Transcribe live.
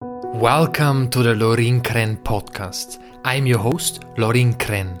Welcome to the Lorin Kren podcast. I'm your host, Lorin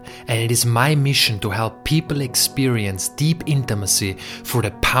Kren, and it is my mission to help people experience deep intimacy through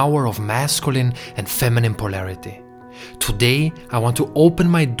the power of masculine and feminine polarity. Today, I want to open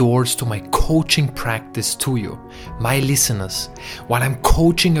my doors to my coaching practice to you, my listeners, while I'm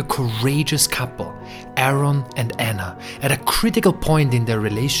coaching a courageous couple, Aaron and Anna, at a critical point in their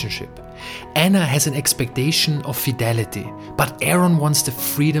relationship. Anna has an expectation of fidelity, but Aaron wants the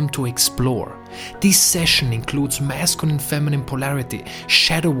freedom to explore. This session includes masculine and feminine polarity,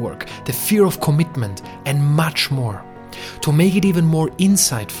 shadow work, the fear of commitment, and much more. To make it even more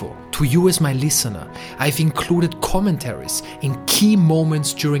insightful to you as my listener, I've included commentaries in key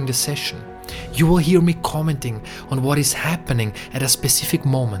moments during the session. You will hear me commenting on what is happening at a specific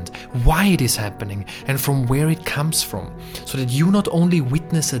moment, why it is happening, and from where it comes from, so that you not only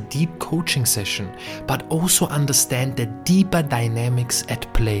witness a deep coaching session, but also understand the deeper dynamics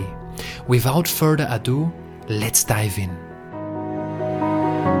at play. Without further ado, let's dive in.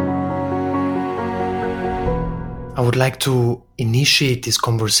 I would like to initiate this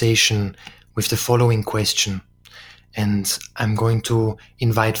conversation with the following question. And I'm going to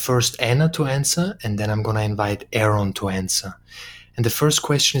invite first Anna to answer, and then I'm going to invite Aaron to answer. And the first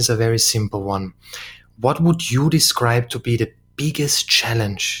question is a very simple one. What would you describe to be the biggest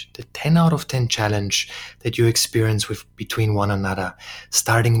challenge, the 10 out of 10 challenge that you experience with between one another?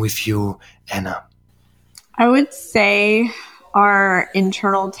 Starting with you, Anna. I would say our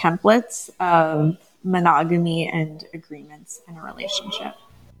internal templates of monogamy and agreements in a relationship.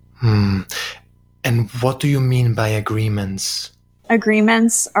 And what do you mean by agreements?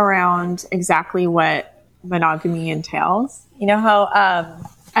 Agreements around exactly what monogamy entails. You know how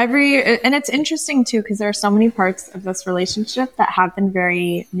and it's interesting too, because there are so many parts of this relationship that have been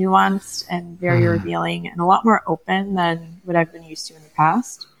very nuanced and very revealing and a lot more open than what I've been used to in the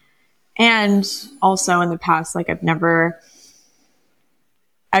past. And also in the past, like I've never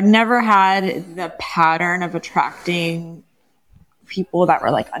had the pattern of attracting people that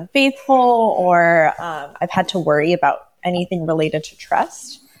were like unfaithful, or I've had to worry about anything related to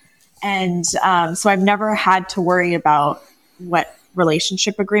trust. And so I've never had to worry about what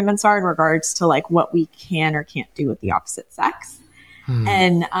relationship agreements are in regards to like what we can or can't do with the opposite sex.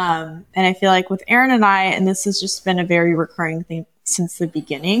 And I feel like with Aaron and I, and this has just been a very recurring thing since the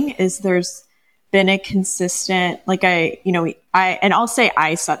beginning, is there's been a consistent, like I'll say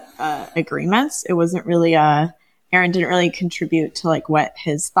I set agreements. It wasn't really Aaron didn't really contribute to like what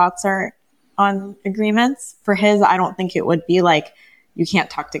his thoughts are on agreements. For his, I don't think it would be like, you can't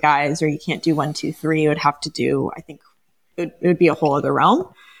talk to guys or you can't do 1, 2, 3. It would have to do, I think it would be a whole other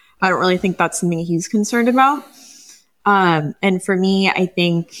realm. I don't really think that's something he's concerned about. And for me, I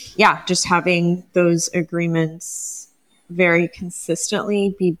think, just having those agreements very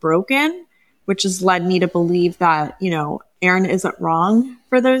consistently be broken, which has led me to believe that, Aaron isn't wrong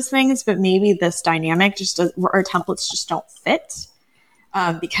for those things, but maybe this dynamic our templates just don't fit,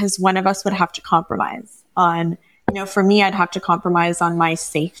 because one of us would have to compromise on, for me, I'd have to compromise on my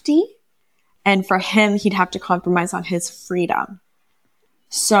safety, and for him, he'd have to compromise on his freedom.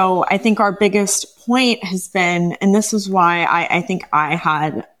 So I think our biggest point has been, and this is why I think I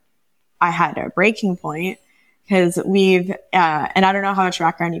had a breaking point, because we've, and I don't know how much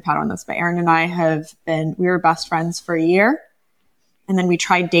background you've had on this, but Aaron and I we were best friends for a year. And then we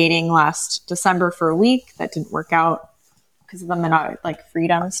tried dating last December for a week. That didn't work out because of the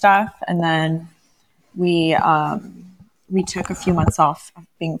freedom stuff. And then we took a few months off of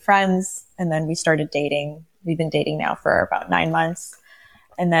being friends, and then we started dating. We've been dating now for about 9 months.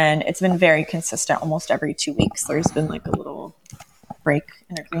 And then it's been very consistent. Almost every 2 weeks, there's been like a little break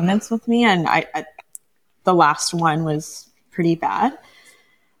in agreements with me. And the last one was pretty bad.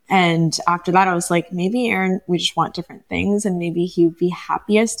 And after that, I was like, maybe Aaron, we just want different things, and maybe he would be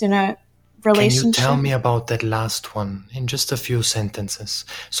happiest in a relationship. Can you tell me about that last one in just a few sentences,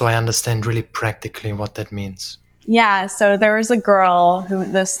 so I understand really practically what that means? Yeah. So there was a girl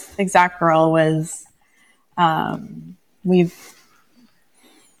this exact girl was, we've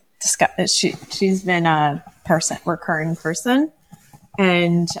discussed, she's been a recurring person.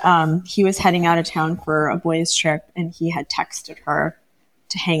 And he was heading out of town for a boys' trip, and he had texted her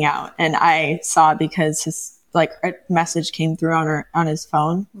to hang out. And I saw, because his a message came through on his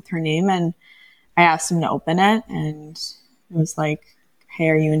phone with her name, and I asked him to open it, and it was like, "Hey,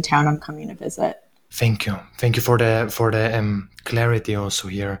 are you in town? I'm coming to visit." Thank you for the clarity also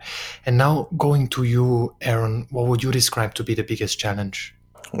here. And now going to you, Aaron, what would you describe to be the biggest challenge?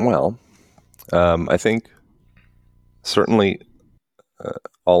 Well, I think certainly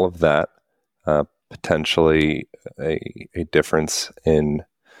all of that, potentially a difference in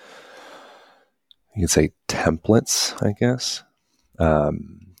you could say templates, I guess.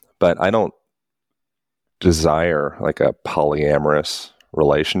 But I don't desire like a polyamorous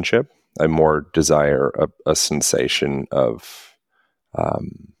relationship. I more desire a sensation of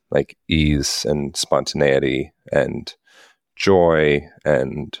like ease and spontaneity and joy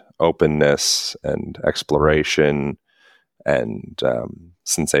and openness and exploration and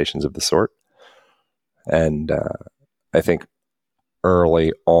sensations of the sort. And I think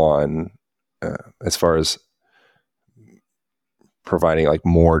early on, as far as providing like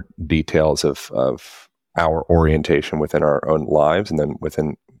more details of our orientation within our own lives and then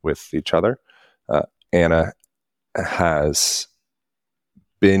with each other, Anna has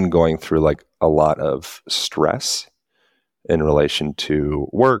been going through like a lot of stress in relation to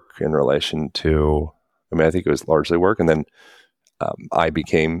work, in relation to, I mean, I think it was largely work. And then I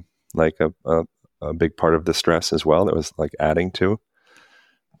became like a big part of the stress as well. That was like adding to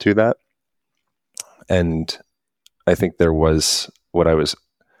that. And I think there was what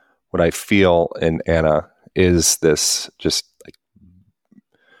I feel in Anna is this just like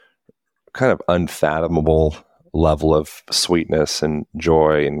kind of unfathomable level of sweetness and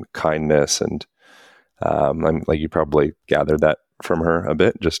joy and kindness. And I'm like, you probably gathered that from her a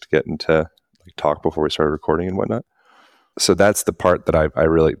bit, just to get into like talk before we started recording and whatnot. So that's the part that I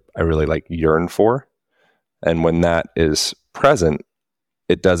really like yearn for. And when that is present,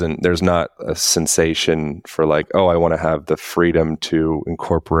 there's not a sensation for like, oh, I want to have the freedom to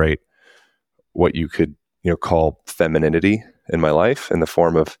incorporate what you could, call femininity in my life in the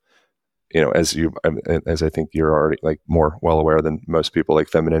form of, as I think you're already like more well aware than most people, like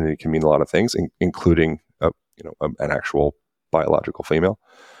femininity can mean a lot of things, including an actual biological female.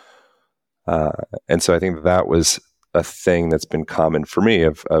 And so I think that was a thing that's been common for me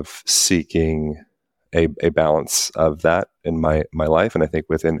of seeking a balance of that in my life. And I think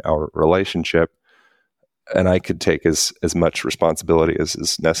within our relationship, and I could take as much responsibility as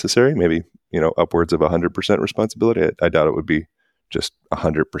is necessary, maybe, upwards of 100% responsibility. I doubt it would be just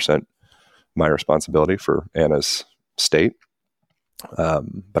 100% my responsibility for Anna's state.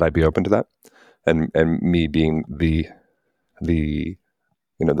 But I'd be open to that. And me being the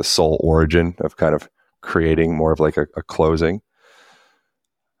sole origin of kind of creating more of like a closing.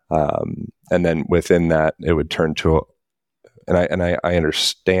 And then within that, it would turn to, and I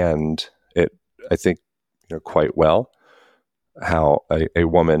understand it, I think, quite well, how a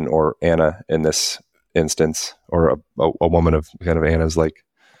woman, or Anna in this instance, or a woman of kind of Anna's like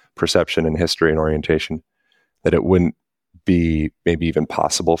perception and history and orientation, that it wouldn't be maybe even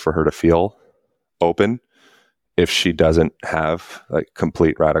possible for her to feel open if she doesn't have like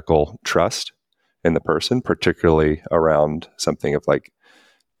complete radical trust in the person, particularly around something of like,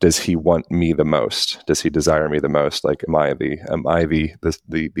 does he want me the most? Does he desire me the most? Like, am I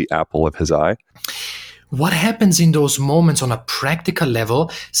the apple of his eye? What happens in those moments on a practical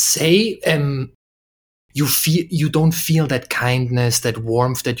level? Say, you don't feel that kindness, that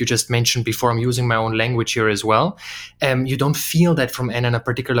warmth that you just mentioned before. I'm using my own language here as well. You don't feel that from Anna in a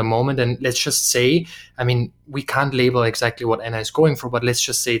particular moment. And let's just say, I mean, we can't label exactly what Anna is going for, but let's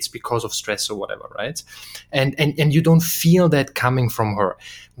just say it's because of stress or whatever, right? And you don't feel that coming from her.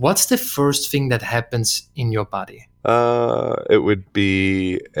 What's the first thing that happens in your body? It would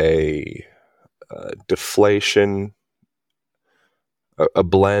be a deflation, a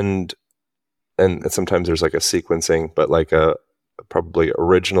blend. And sometimes there's like a sequencing, but like probably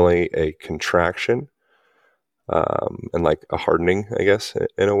originally a contraction, and like a hardening, I guess,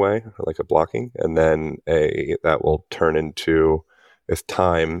 in a way, like a blocking. And then that will turn into, with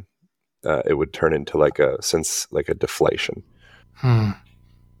time, it would turn into like a deflation. And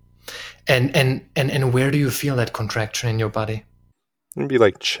where do you feel that contraction in your body? It'd be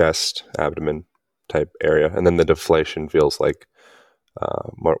like chest, abdomen type area. And then the deflation feels like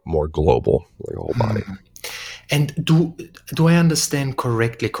more global, like a whole body. And do I understand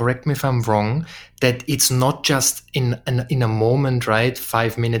correctly? Correct me if I'm wrong. That it's not just in a moment, right?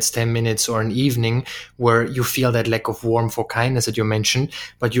 5 minutes, 10 minutes, or an evening where you feel that lack of warmth or kindness that you mentioned,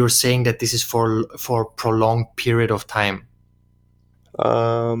 but you're saying that this is for a prolonged period of time.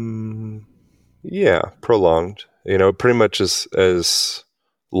 Yeah, prolonged. Pretty much as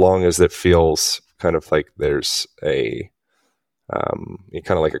long as it feels kind of like there's a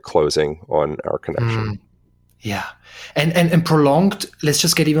kind of like a closing on our connection. Yeah. And prolonged, let's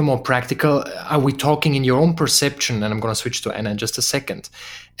just get even more practical. Are we talking in your own perception? And I'm going to switch to Anna in just a second.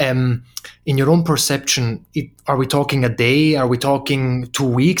 In your own perception, are we talking a day? Are we talking 2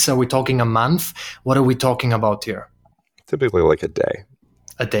 weeks? Are we talking a month? What are we talking about here? Typically like a day.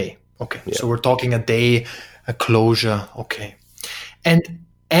 A day. Okay. Yeah. So we're talking a day, a closure. Okay. And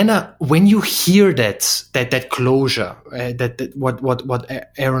Anna, when you hear that closure,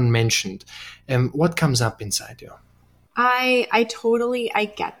 what Aaron mentioned, what comes up inside you? I totally, I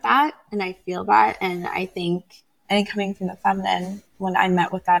get that and I feel that. And I think coming from the feminine, when I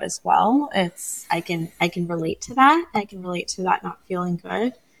met with that as well, I can relate to that. I can relate to that not feeling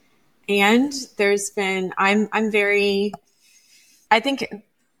good. And I think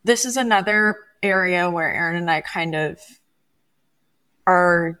this is another area where Aaron and I kind of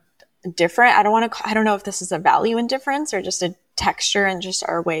are different. I don't know if this is a value in difference or just a texture and just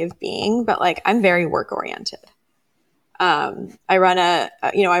our way of being, but like, I'm very work oriented. I run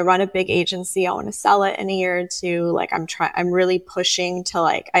a big agency. I want to sell it in a year or two. Like I'm really pushing to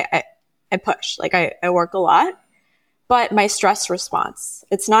like, I push, like I work a lot, but my stress response,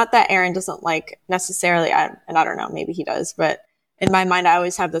 it's not that Aaron doesn't like necessarily, and I don't know, maybe he does, but in my mind, I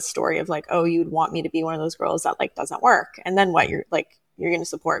always have this story of like, oh, you'd want me to be one of those girls that like doesn't work. And then what, you're going to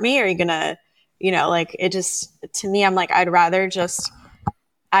support me, or are you going to, like it just, to me, I'm like, I'd rather just,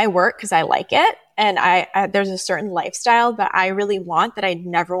 I work because I like it. And I there's a certain lifestyle that I really want, that I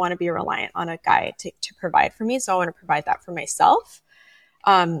never want to be reliant on a guy to provide for me. So I want to provide that for myself.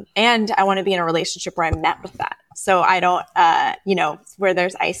 And I want to be in a relationship where I'm met with that. So I don't, where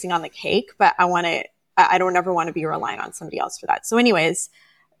there's icing on the cake, but I don't ever want to be relying on somebody else for that. So anyways,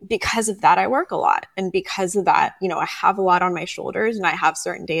 because of that, I work a lot. And because of that, I have a lot on my shoulders, and I have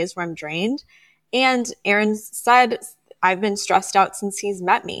certain days where I'm drained. And Aaron said, I've been stressed out since he's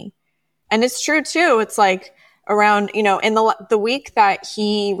met me. And it's true too. It's like around, in the week that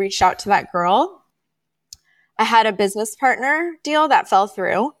he reached out to that girl, I had a business partner deal that fell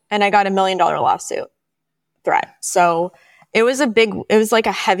through, and I got $1 million lawsuit threat. So it was like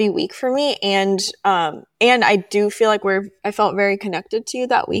a heavy week for me. And I do feel like I felt very connected to you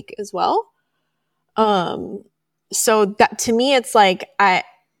that week as well. So that to me, it's like, I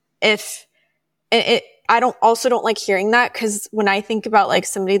don't like hearing that, because when I think about like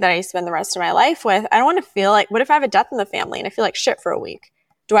somebody that I spend the rest of my life with, I don't want to feel like, what if I have a death in the family and I feel like shit for a week?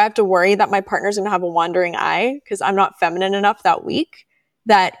 Do I have to worry that my partner's going to have a wandering eye because I'm not feminine enough that week,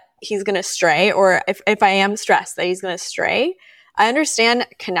 that he's going to stray? Or if I am stressed that he's going to stray? I understand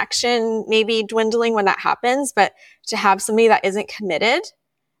connection maybe dwindling when that happens, but to have somebody that isn't committed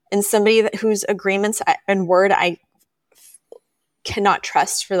and somebody whose agreements and word I cannot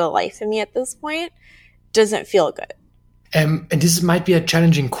trust for the life of me at this point doesn't feel good. And this might be a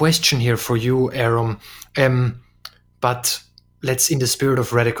challenging question here for you, Aaron. But let's, in the spirit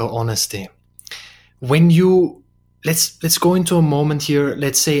of radical honesty, when you let's go into a moment here.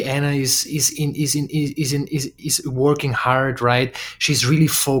 Let's say Anna is working hard, right? She's really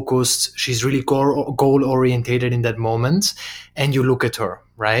focused. She's really goal orientated in that moment, and you look at her,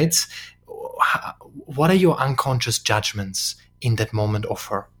 right? What are your unconscious judgments in that moment of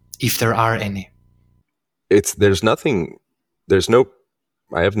her, if there are any? I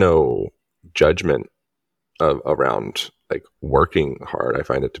have no judgment around like working hard. I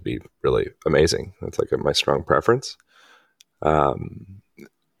find it to be really amazing. That's like my strong preference.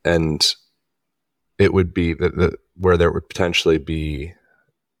 And it would be where there would potentially be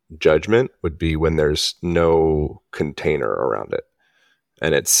judgment would be when there's no container around it.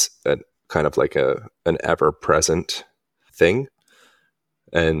 And it's kind of like an ever present thing.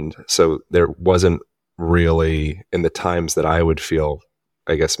 And so there wasn't really, in the times that I would feel,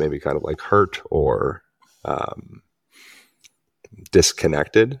 I guess maybe kind of like hurt or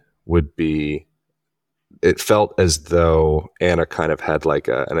disconnected, would be, it felt as though Anna kind of had like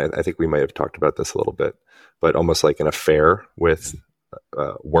and I think we might have talked about this a little bit, but almost like an affair with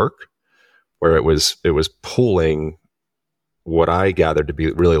work, where it was pulling what I gathered to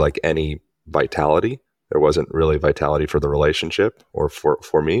be really like any vitality. There wasn't really vitality for the relationship or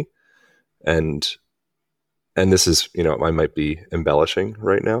for me. And this is, I might be embellishing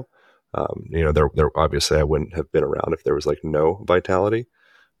right now. There obviously I wouldn't have been around if there was like no vitality,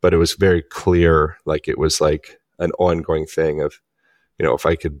 but it was very clear, like it was like an ongoing thing of, if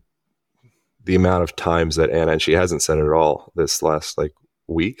I could, the amount of times that Anna, and she hasn't said it at all this last like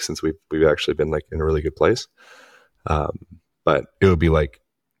week since we've actually been like in a really good place. But it would be like,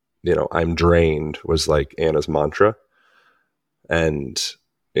 I'm drained was like Anna's mantra. And,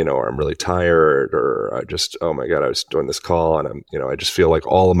 or I'm really tired, or I just, oh my God, I was doing this call and I'm, I just feel like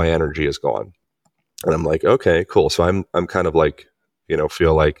all of my energy is gone. And I'm like, okay, cool. So I'm kind of like,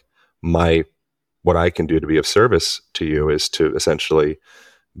 feel like what I can do to be of service to you is to essentially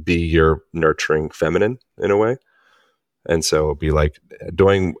be your nurturing feminine in a way. And so it'd be like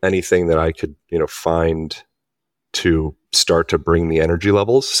doing anything that I could, find to start to bring the energy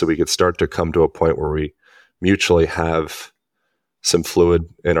levels so we could start to come to a point where we mutually have some fluid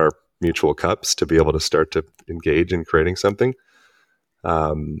in our mutual cups to be able to start to engage in creating something.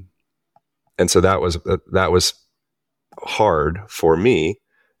 And so that was hard for me.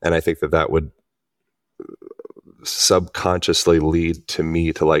 And I think that would subconsciously lead to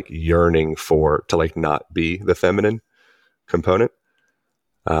me to like yearning to like not be the feminine component,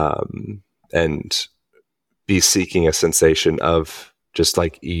 and be seeking a sensation of just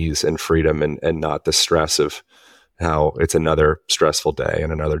like ease and freedom, and not the stress of how it's another stressful day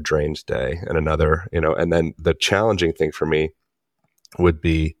and another drained day and another, and then the challenging thing for me would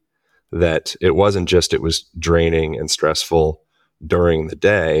be that it wasn't just, it was draining and stressful during the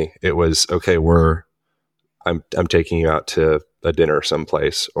day. It was, okay, I'm taking you out to a dinner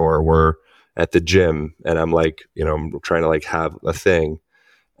someplace, or we're at the gym and I'm like, I'm trying to like have a thing,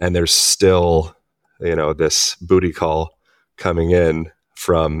 and there's still, this booty call coming in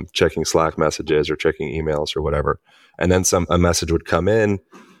from checking Slack messages or checking emails or whatever. And then a message would come in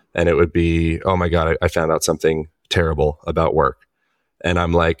and it would be, oh my God, I found out something terrible about work. And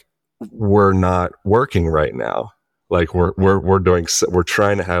I'm like, we're not working right now. Like we're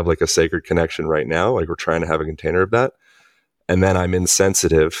trying to have like a sacred connection right now. Like we're trying to have a container of that. And then I'm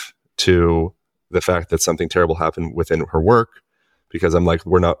insensitive to the fact that something terrible happened within her work, because I'm like,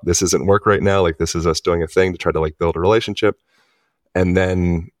 this isn't work right now. Like this is us doing a thing to try to like build a relationship. And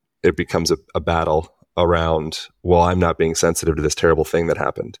then it becomes a battle around, well, I'm not being sensitive to this terrible thing that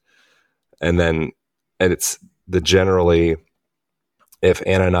happened. And it's generally, if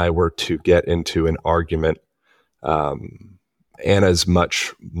Anna and I were to get into an argument, Anna's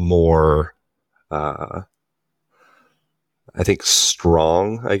much more, I think,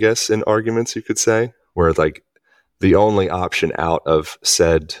 strong, I guess, in arguments, you could say, where like the only option out of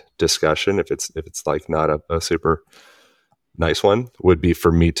said discussion, if it's like not a super nice one, would be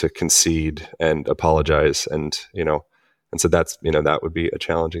for me to concede and apologize. And so that's, that would be a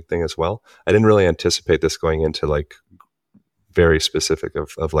challenging thing as well. I didn't really anticipate this going into like very specific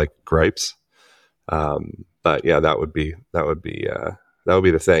of like gripes. But yeah, that would be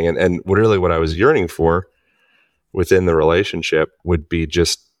the thing. And really what I was yearning for within the relationship would be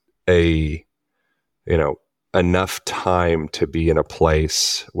just enough time to be in a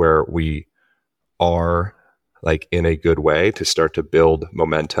place where we are like in a good way to start to build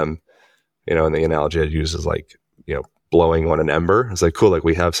momentum, and the analogy I use is like, blowing on an ember. It's like, cool, like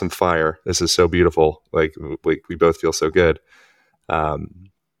we have some fire. This is so beautiful. Like we both feel so good.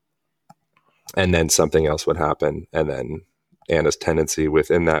 And then something else would happen. And then Anna's tendency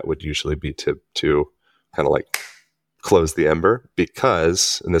within that would usually be to kind of like close the ember,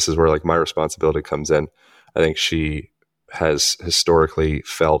 because, and this is where like my responsibility comes in, I think she has historically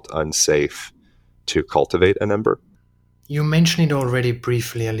felt unsafe to cultivate an ember. You mentioned it already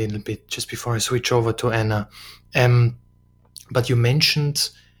briefly a little bit just before I switch over to Anna. But you mentioned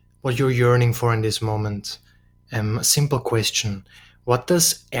what you're yearning for in this moment. A simple question. What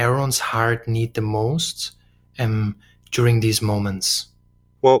does Aaron's heart need the most during these moments?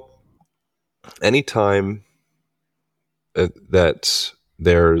 Well, anytime that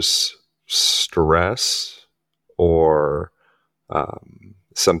there's stress or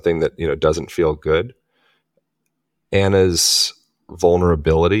something that doesn't feel good, Anna's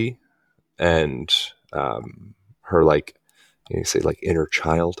vulnerability and her like, you say like inner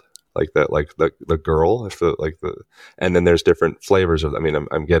child, like that, like the girl, and then there's different flavors of. I mean,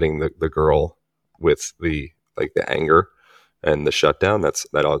 I'm getting the girl with the like the anger and the shutdown.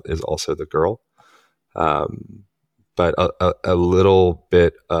 That is also the girl, but a little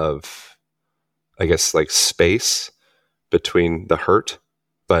bit of, I guess, like space between the hurt.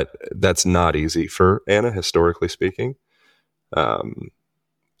 But that's not easy for Anna, historically speaking.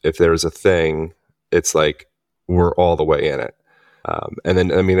 If there's a thing, it's like we're all the way in it. And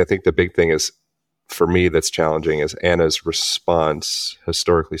then, I mean, I think the big thing is, for me, that's challenging is Anna's response,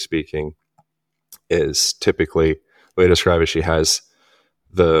 historically speaking, is typically, the way I describe it, she has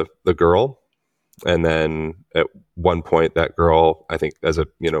the girl, and then at one point, that girl, I think, as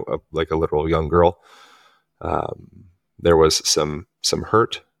like a literal young girl, there was some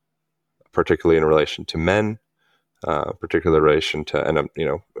hurt, particularly in relation to men, particular relation to, and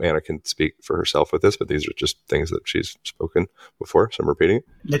Anna can speak for herself with this, but these are just things that she's spoken before, so I'm repeating it.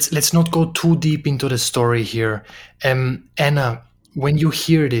 Let's not go too deep into the story here. Anna, when you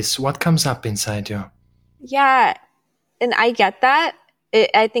hear this, what comes up inside you? Yeah, and I get that.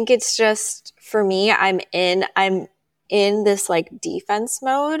 I think it's just, for me, I'm in this like defense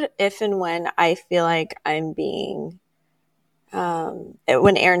mode if and when I feel like I'm being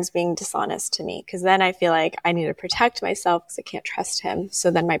when Aaron's being dishonest to me, because then I feel like I need to protect myself because I can't trust him.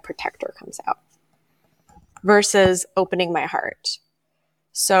 So then my protector comes out. versus opening my heart.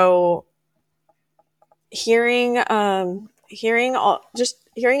 So hearing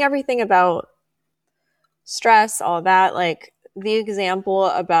everything about stress, all that, like the example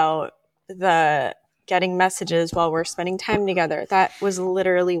about the getting messages while we're spending time together, that was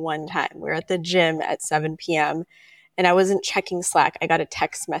literally one time. We were at the gym at 7 p.m. and I wasn't checking Slack. I got a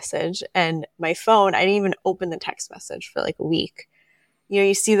text message, and my phone, I didn't even open the text message for like a week.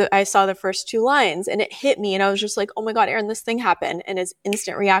 You know, I saw the first 2 lines and it hit me, and I was just like, oh my God, Aaron, this thing happened. And his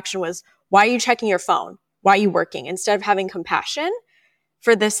instant reaction was, why are you checking your phone? Why are you working? Instead of having compassion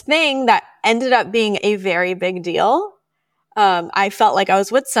for this thing that ended up being a very big deal. I felt like I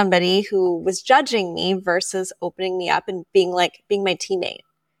was with somebody who was judging me versus opening me up and being my teammate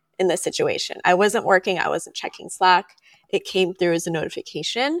in this situation. I wasn't working. I wasn't checking Slack. It came through as a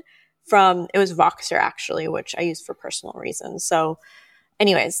notification it was Voxer actually, which I use for personal reasons. So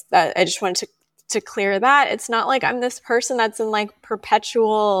anyways, I just wanted to clear that. It's not like I'm this person that's in like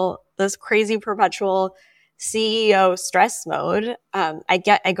this crazy perpetual CEO stress mode.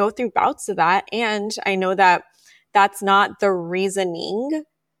 I go through bouts of that, and I know that that's not the reasoning.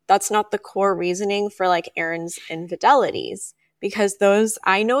 That's not the core reasoning for like Aaron's infidelities, because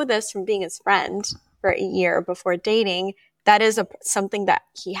I know this from being his friend for a year before dating. That is something that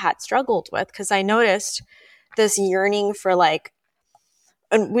he had struggled with, because I noticed this yearning for like,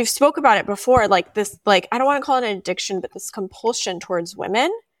 and we've spoke about it before, like this, like, I don't want to call it an addiction, but this compulsion towards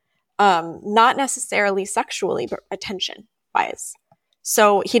women, not necessarily sexually, but attention wise.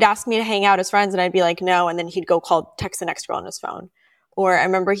 So he'd ask me to hang out as friends and I'd be like, no. And then he'd go text the next girl on his phone. Or I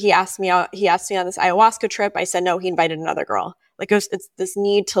remember he asked me on this ayahuasca trip. I said no, he invited another girl. Like it's this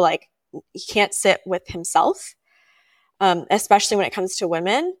need to like, he can't sit with himself, especially when it comes to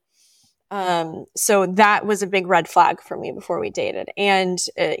women. So that was a big red flag for me before we dated. And,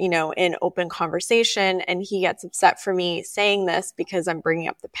 in open conversation, and he gets upset for me saying this because I'm bringing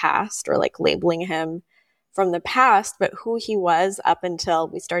up the past or like labeling him from the past, but who he was up until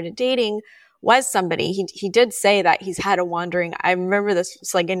we started dating was somebody. He did say that he's had a wandering. I remember this,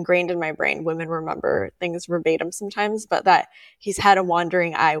 it's like ingrained in my brain. Women remember things verbatim sometimes, but that he's had a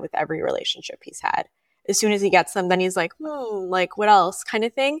wandering eye with every relationship he's had. As soon as he gets them, then he's like, like what else kind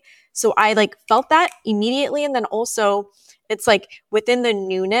of thing. So I like felt that immediately. And then also it's like within the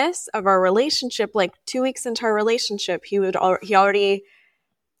newness of our relationship, like 2 weeks into our relationship, he already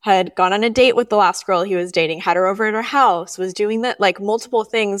had gone on a date with the last girl he was dating, had her over at her house, was doing that, like multiple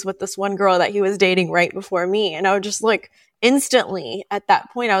things with this one girl that he was dating right before me. And I would just like instantly at that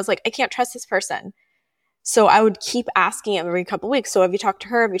point, I was like, I can't trust this person. So I would keep asking him every couple of weeks. So have you talked to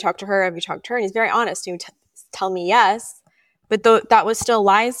her? Have you talked to her? Have you talked to her? And he's very honest. He would tell me yes. But that was still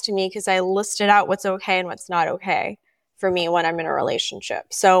lies to me, because I listed out what's okay and what's not okay for me when I'm in a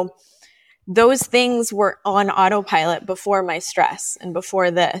relationship. So those things were on autopilot before my stress and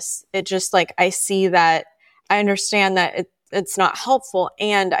before this. It just like, I see that, I understand that it's not helpful.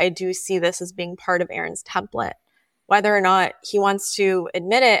 And I do see this as being part of Aaron's template, whether or not he wants to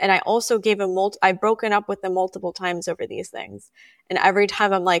admit it. And I also gave him I've broken up with him multiple times over these things. And every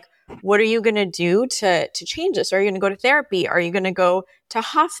time I'm like, what are you going to do to change this? Are you going to go to therapy? Are you going to go to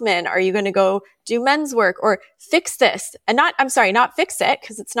Hoffman? Are you going to go do men's work or fix this? And not fix it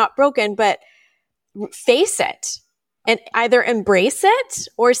because it's not broken, but face it and either embrace it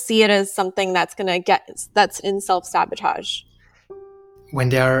or see it as something that's in self-sabotage. When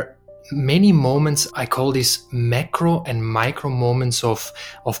there are many moments, I call these macro and micro moments of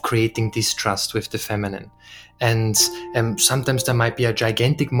creating distrust with the feminine. And sometimes there might be a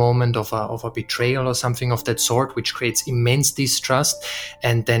gigantic moment of a betrayal or something of that sort, which creates immense distrust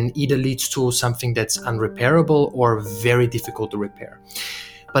and then either leads to something that's unrepairable or very difficult to repair.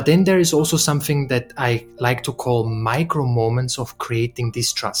 But then there is also something that I like to call micro moments of creating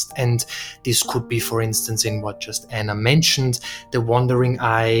distrust. And this could be, for instance, in what just Anna mentioned, the wandering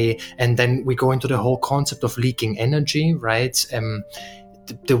eye. And then we go into the whole concept of leaking energy, right?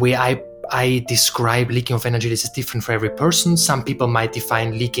 The way I describe leaking of energy, this is different for every person. Some people might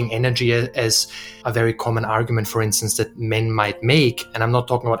define leaking energy as a very common argument, for instance, that men might make, and I'm not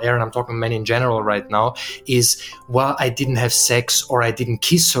talking about Aaron, I'm talking men in general right now, is, well, I didn't have sex or I didn't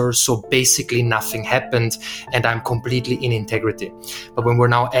kiss her, so basically nothing happened and I'm completely in integrity. But when we're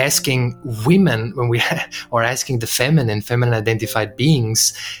now asking women, when we are asking the feminine identified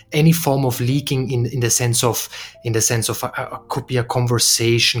beings, any form of leaking in the sense of could be a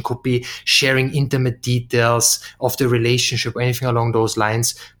conversation, could be sharing intimate details of the relationship, or anything along those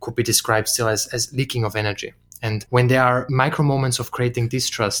lines, could be described still as leaking of energy. And when there are micro moments of creating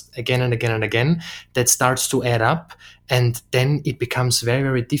distrust again and again and again, that starts to add up. And then it becomes very,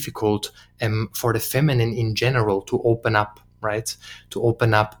 very difficult for the feminine in general to open up, right? To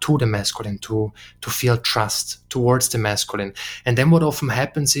open up to the masculine, to feel trust towards the masculine. And then what often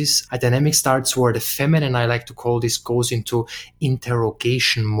happens is a dynamic starts where the feminine, I like to call this, goes into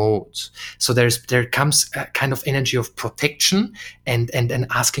interrogation mode. So there comes a kind of energy of protection and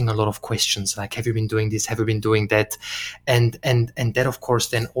asking a lot of questions, like, have you been doing this? Have you been doing that? And that, of course,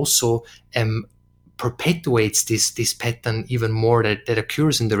 then also perpetuates this pattern even more that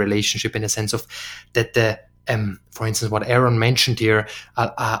occurs in the relationship, in the sense of that the for instance, what Aaron mentioned here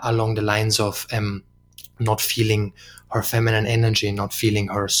along the lines of not feeling her feminine energy, not feeling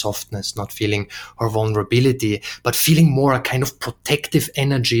her softness, not feeling her vulnerability, but feeling more a kind of protective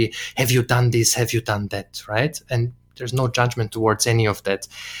energy. Have you done this? Have you done that? Right? And there's no judgment towards any of that.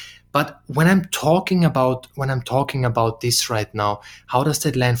 But when I'm talking about this right now, how does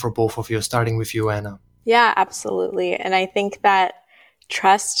that land for both of you? Starting with you, Anna. Yeah, absolutely. And I think that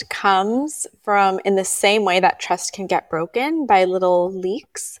trust comes from, in the same way that trust can get broken by little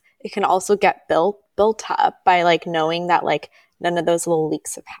leaks, it can also get built up by like knowing that like none of those little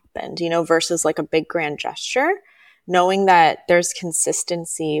leaks have happened, you know, versus like a big grand gesture, knowing that there's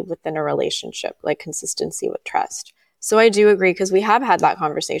consistency within a relationship, like consistency with trust. So I do agree, because we have had that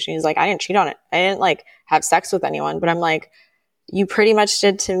conversation. He's like, I didn't cheat on it. I didn't like have sex with anyone. But I'm like, you pretty much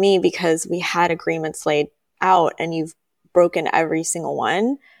did to me, because we had agreements laid out and you've broken every single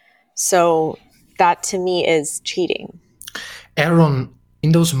one. So that to me is cheating. Aaron,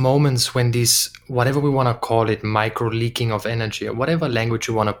 in those moments when this, whatever we want to call it, micro leaking of energy, or whatever language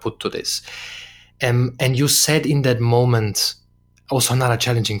you want to put to this, and you said in that moment, also not a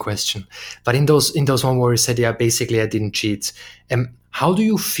challenging question, but in those one where you said, yeah, basically I didn't cheat. How do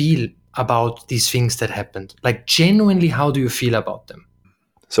you feel about these things that happened? Like, genuinely, how do you feel about them?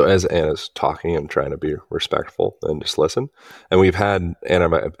 So as Anna's talking, I'm trying to be respectful and just listen. And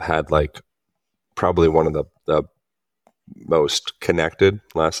Anna had like probably one of the most connected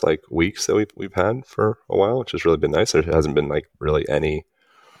last like weeks that we've had for a while, which has really been nice. There hasn't been like really any,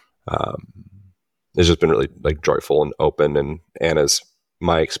 it's just been really like joyful and open. And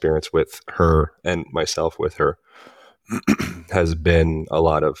my experience with her and myself with her has been a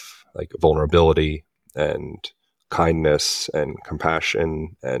lot of like vulnerability and kindness and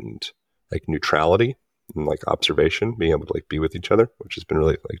compassion and like neutrality and like observation, being able to like be with each other, which has been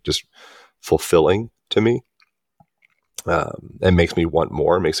really like just fulfilling to me. It makes me want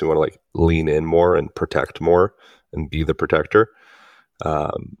more, makes me want to like lean in more and protect more and be the protector.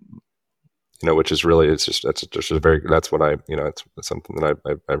 Which is really, that's what I, it's something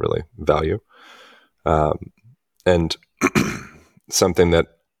that I really value. And something that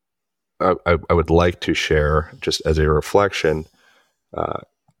I would like to share just as a reflection,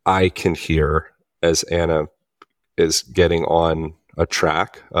 I can hear as Anna is getting on a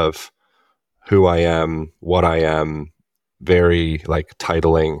track of who I am, what I am, very like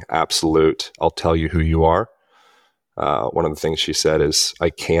titling, absolute, I'll tell you who you are. One of the things she said is,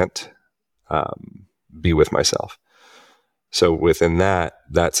 I can't be with myself. So within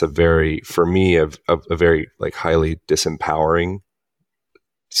that's for me, a very like highly disempowering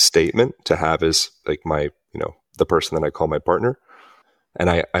statement to have as like my, the person that I call my partner. And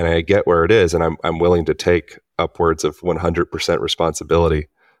I get where it is, and I'm willing to take upwards of 100% responsibility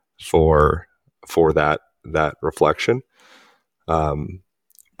for that reflection.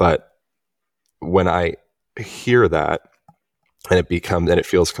 But when I hear that, and it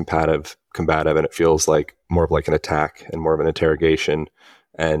feels combative, and it feels like more of like an attack and more of an interrogation,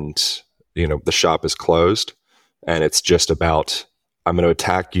 and the shop is closed, and it's just about, I'm going to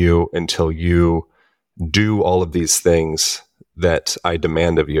attack you until you do all of these things that I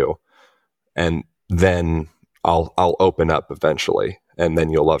demand of you, and then I'll open up eventually, and then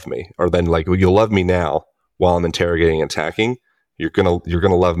you'll love me, or then like you'll love me now while I'm interrogating and attacking. You're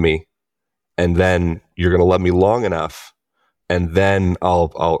gonna love me, and then you're gonna love me long enough, and then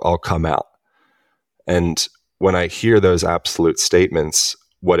I'll come out. And when I hear those absolute statements,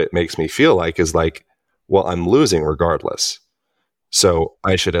 what it makes me feel like is like, well, I'm losing regardless. So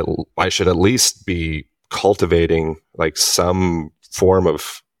I should at least be cultivating like some form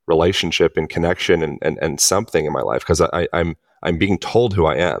of relationship and connection and something in my life, because I'm being told who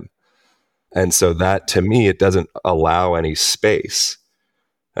I am. And so that, to me, it doesn't allow any space.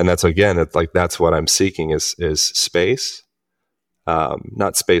 And that's what I'm seeking is space.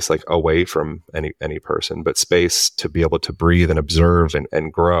 Not space like away from any person, but space to be able to breathe and observe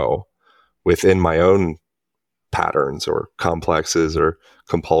and grow within my own patterns or complexes or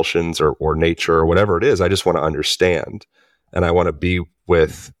compulsions or nature or whatever it is. I just want to understand. And I want to be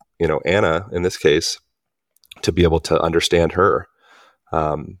with, Anna in this case, to be able to understand her,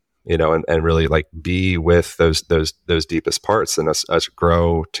 and really like be with those deepest parts, and us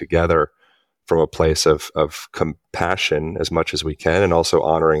grow together from a place of compassion as much as we can, and also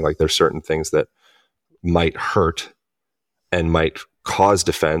honoring like there's certain things that might hurt and might cause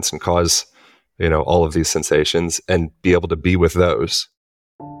defense and cause, all of these sensations, and be able to be with those.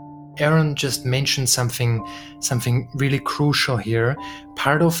 Aaron just mentioned something really crucial here.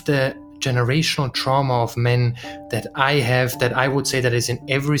 Part of the generational trauma of men that I have, that I would say that is in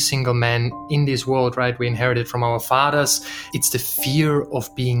every single man in this world, right? We inherited from our fathers. It's the fear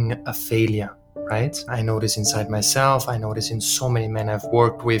of being a failure, right? I know this inside myself. I know this in so many men I've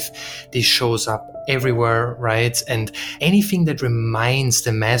worked with. This shows up everywhere, right? And anything that reminds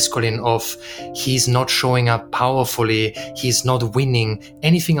the masculine of he's not showing up powerfully, he's not winning,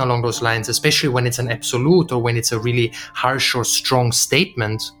 anything along those lines, especially when it's an absolute or when it's a really harsh or strong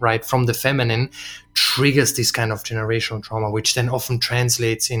statement, right, from the feminine, triggers this kind of generational trauma, which then often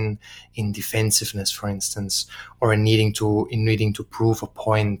translates in defensiveness, for instance, or in needing to prove a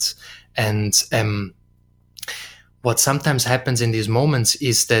point. And what sometimes happens in these moments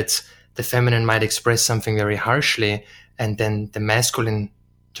is that the feminine might express something very harshly, and then the masculine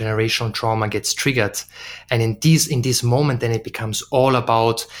generational trauma gets triggered. And in this moment, then it becomes all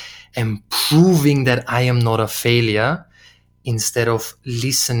about proving that I am not a failure, instead of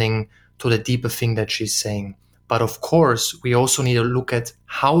listening to the deeper thing that she's saying. But of course, we also need to look at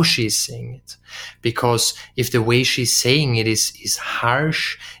how she's saying it. Because if the way she's saying it is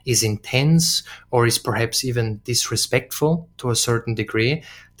harsh, is intense, or is perhaps even disrespectful to a certain degree,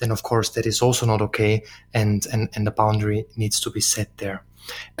 then of course that is also not okay, and the boundary needs to be set there.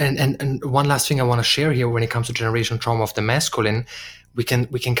 And one last thing I want to share here when it comes to generational trauma of the masculine, we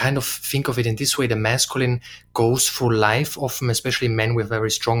can kind of think of it in this way. The masculine goes through life, often especially men with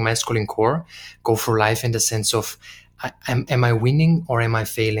very strong masculine core, go through life in the sense of, am I winning or am I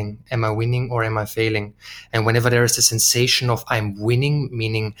failing? Am I winning or am I failing? And whenever there is the sensation of I'm winning,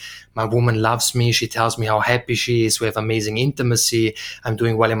 meaning my woman loves me, she tells me how happy she is, we have amazing intimacy, I'm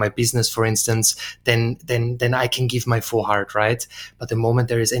doing well in my business, for instance, then I can give my full heart, right? But the moment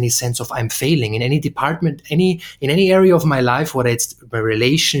there is any sense of I'm failing in any department, in any area of my life, whether it's my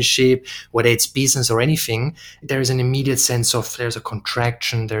relationship, whether it's business or anything, there is an immediate sense of there's a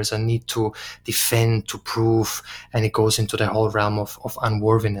contraction, there's a need to defend, to prove, and it goes into the whole realm of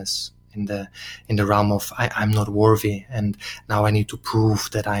unworthiness, in the realm of I'm not worthy, and now I need to prove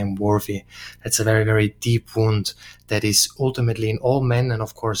that I'm worthy. That's a very, very deep wound that is ultimately in all men, and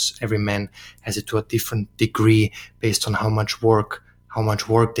of course every man has it to a different degree based on how much work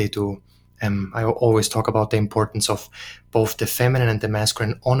they do. I always talk about the importance of both the feminine and the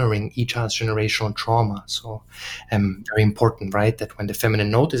masculine honoring each other's generational trauma. So very important, right? That when the feminine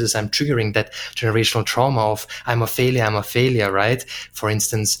notices I'm triggering that generational trauma of I'm a failure, right? For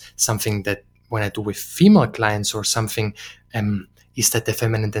instance, something that when I do with female clients or something, is that the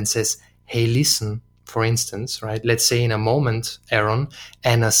feminine then says, hey, listen, for instance, right? Let's say in a moment, Aaron,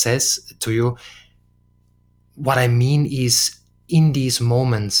 Anna says to you, what I mean is, in these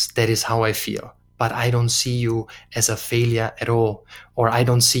moments, that is how I feel. But I don't see you as a failure at all, or I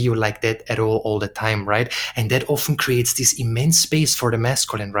don't see you like that at all the time, right? And that often creates this immense space for the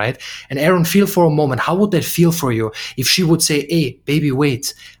masculine, right? And Aaron, feel for a moment, how would that feel for you if she would say, hey, baby,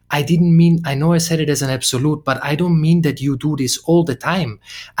 wait, I know I said it as an absolute, but I don't mean that you do this all the time.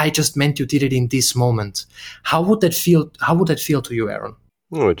 I just meant you did it in this moment. How would that feel to you, Aaron?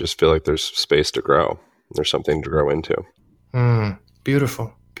 Well, I just feel like there's space to grow. There's something to grow into.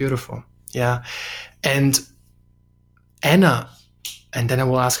 Beautiful. Yeah. And Anna, and then I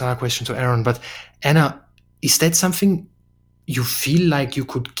will ask another question to Aaron, but Anna, is that something you feel like you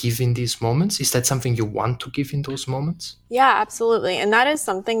could give in these moments? Is that something you want to give in those moments? Yeah, absolutely. And that is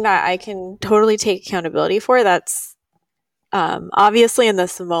something that I can totally take accountability for. That's obviously in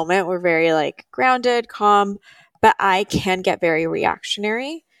this moment, we're very like grounded, calm, but I can get very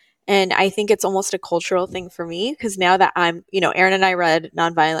reactionary. And I think it's almost a cultural thing for me, because now that I'm, Aaron and I read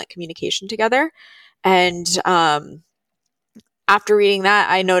Nonviolent Communication together. And after reading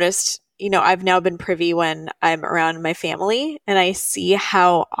that, I noticed, I've now been privy when I'm around my family, and I see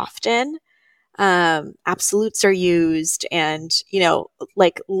how often absolutes are used, and,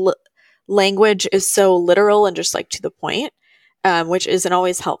 language is so literal and just like to the point, which isn't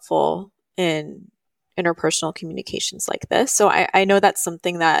always helpful in interpersonal communications like this. So I know that's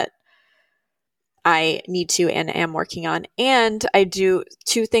something that I need to and am working on. And I do,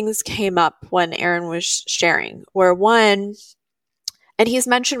 two things came up when Aaron was sharing, where one, and he's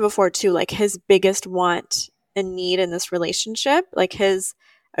mentioned before too, like his biggest want and need in this relationship, like his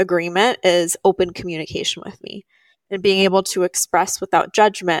agreement is open communication with me and being able to express without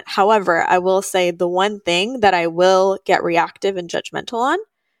judgment. However, I will say the one thing that I will get reactive and judgmental on,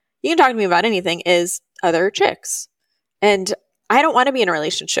 you can talk to me about anything, is other chicks. And I don't want to be in a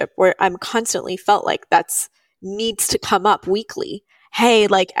relationship where I'm constantly felt like that's needs to come up weekly. Hey,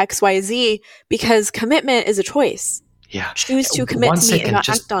 like XYZ, because commitment is a choice. Yeah. Choose to commit to me and not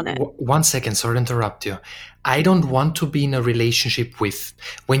act on it. 1 second, sorry to interrupt you. I don't want to be in a relationship with.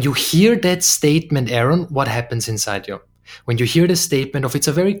 When you hear that statement, Aaron, what happens inside you? When you hear the statement of, it's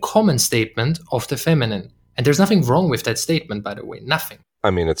a very common statement of the feminine. And there's nothing wrong with that statement, by the way, nothing.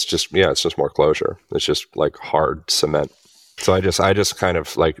 I mean, it's just more closure. It's just like hard cement. So I just kind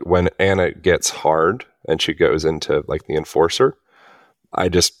of like, when Anna gets hard and she goes into like the enforcer, I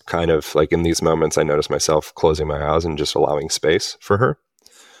just kind of like, in these moments, I notice myself closing my eyes and just allowing space for her.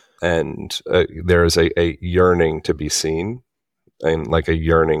 And there is a yearning to be seen and like a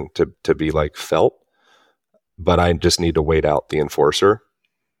yearning to be like felt. But I just need to wait out the enforcer.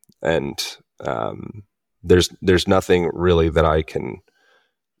 And there's nothing really that I can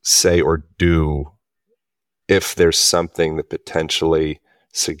say or do if there's something that potentially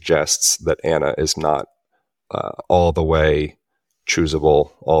suggests that Anna is not all the way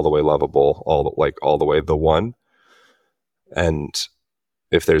choosable, all the way lovable, all the way the one. And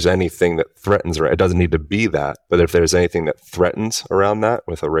if there's anything that threatens, it doesn't need to be that, but if there's anything that threatens around that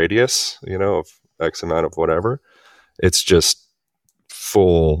with a radius, of X amount of whatever, it's just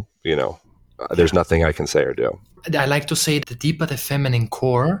full, there's nothing I can say or do. I like to say the deeper the feminine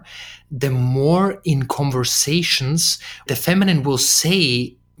core, the more in conversations the feminine will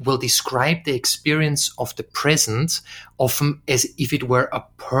describe the experience of the present often as if it were a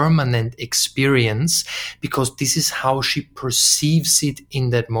permanent experience, because this is how she perceives it in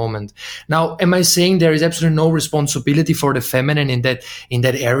that moment. Now, am I saying there is absolutely no responsibility for the feminine in that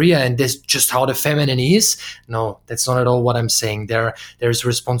area and that's just how the feminine is? No, that's not at all what I'm saying. There's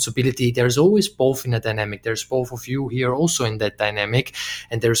responsibility. There's always both in a dynamic. There's both of you here also in that dynamic,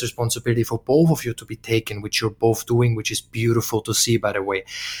 and there's responsibility for both of you to be taken, which you're both doing, which is beautiful to see, by the way.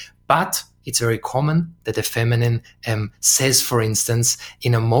 But it's very common that the feminine says, for instance,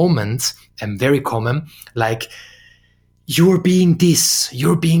 in a moment, very common, like, you're being this,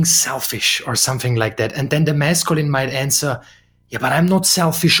 you're being selfish or something like that. And then the masculine might answer, yeah, but I'm not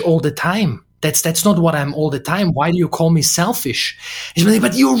selfish all the time. That's not what I'm all the time. Why do you call me selfish?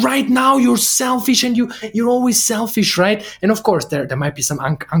 But you're right now, you're selfish and you're always selfish, right? And of course, there might be some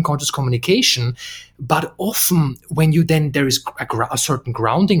unconscious communication, but often when there is a certain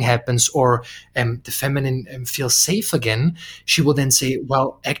grounding happens, or the feminine feels safe again, she will then say,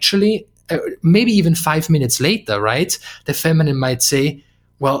 well, actually, maybe even 5 minutes later, right? The feminine might say,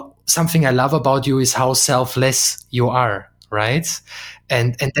 well, something I love about you is how selfless you are. Right?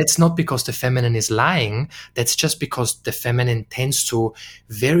 And that's not because the feminine is lying. That's just because the feminine tends to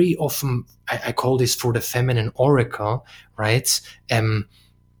very often, I call this for the feminine oracle, right?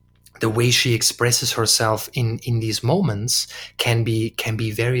 The way she expresses herself in these moments can be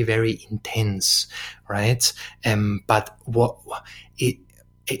very, very intense, right? But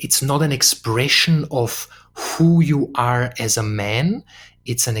it's not an expression of who you are as a man.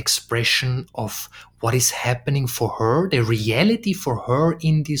 It's an expression of what is happening for her, the reality for her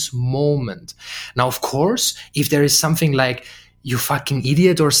in this moment. Now, of course, if there is something like, you fucking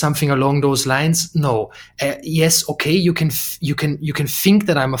idiot or something along those lines, no. Yes, okay, you can think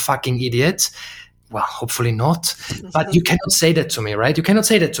that I'm a fucking idiot. Well, hopefully not. But you cannot say that to me, right? You cannot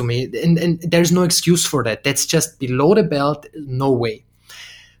say that to me. And there's no excuse for that. That's just below the belt, no way.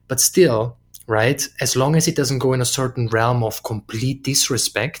 But still, right, as long as it doesn't go in a certain realm of complete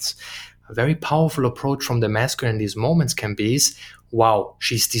disrespect, a very powerful approach from the masculine in these moments can be is, wow,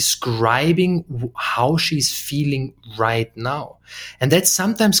 she's describing how she's feeling right now. And that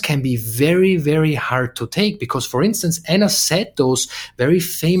sometimes can be very, very hard to take because, for instance, Anna said those very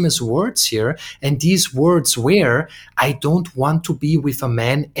famous words here, and these words were, I don't want to be with a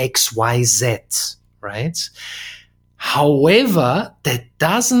man XYZ, right? However, that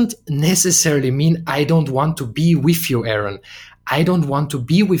doesn't necessarily mean I don't want to be with you, Aaron. I don't want to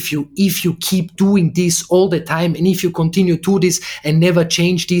be with you if you keep doing this all the time and if you continue to do this and never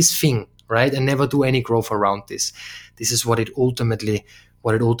change this thing, right? And never do any growth around this. This is what it ultimately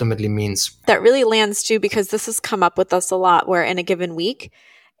means. That really lands too, because this has come up with us a lot where in a given week,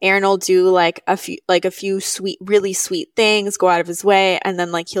 Aaron will do like a few sweet, really sweet things, go out of his way, and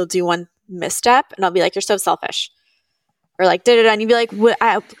then like he'll do one misstep, and I'll be like, "You're so selfish," or like, "Da da da," and you'd be like, "What?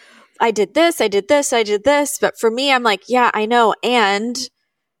 I did this, I did this, I did this." But for me, I'm like, "Yeah, I know." And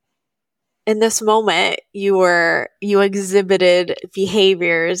in this moment, you exhibited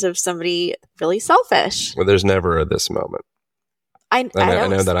behaviors of somebody really selfish. Well, there's never a this moment. I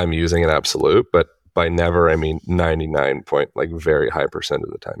know that I'm using an absolute, but by never, I mean 99 point, like very high percent of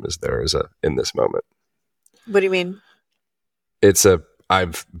the time is there is a in this moment. What do you mean?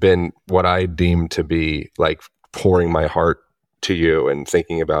 I've been what I deem to be like pouring my heart to you and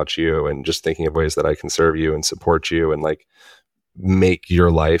thinking about you and just thinking of ways that I can serve you and support you and like make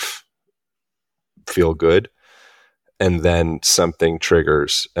your life feel good. And then something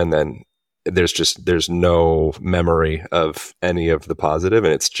triggers, and then there's no memory of any of the positive,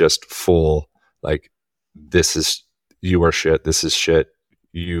 and it's just full like, this is, you are shit, this is shit,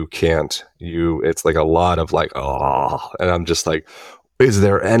 you can't, it's like a lot of like, oh, and I'm just like, is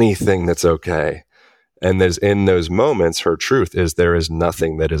there anything that's okay? And there's, in those moments, her truth is there is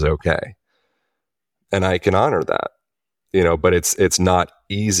nothing that is okay. And I can honor that, but it's not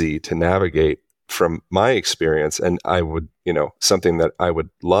easy to navigate from my experience. And I would, something that I would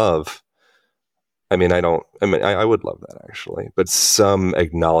love, I would love that actually, but some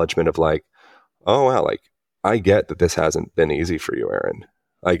acknowledgement of like, oh wow, like I get that this hasn't been easy for you, Aaron.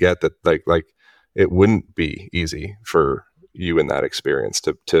 I get that like it wouldn't be easy for you in that experience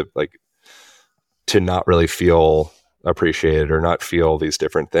to not really feel appreciated or not feel these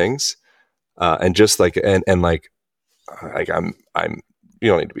different things. And just like, and like I'm, you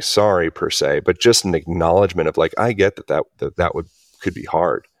don't need to be sorry per se, but just an acknowledgement of like, I get that could be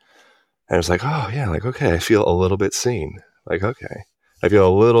hard. And I was like, oh yeah, like, okay, I feel a little bit seen. Like, okay, I feel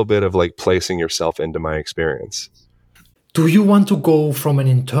a little bit of like placing yourself into my experience. Do you want to go from an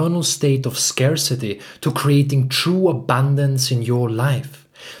internal state of scarcity to creating true abundance in your life?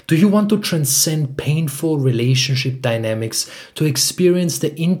 Do you want to transcend painful relationship dynamics to experience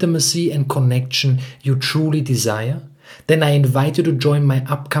the intimacy and connection you truly desire? Then I invite you to join my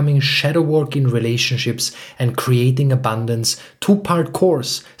upcoming Shadow Work in Relationships and Creating Abundance 2-part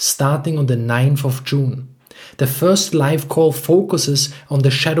course starting on the 9th of June. The first live call focuses on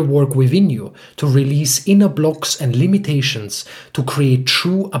the shadow work within you to release inner blocks and limitations to create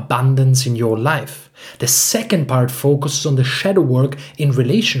true abundance in your life. The second part focuses on the shadow work in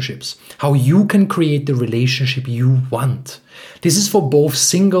relationships, how you can create the relationship you want. This is for both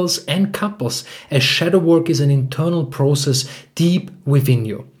singles and couples, as shadow work is an internal process deep within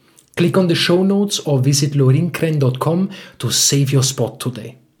you. Click on the show notes or visit lorincren.com to save your spot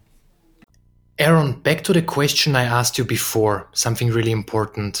today. Aaron, back to the question I asked you before, something really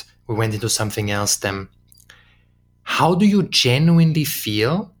important. We went into something else then. How do you genuinely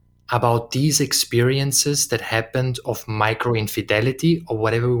feel about these experiences that happened of micro-infidelity or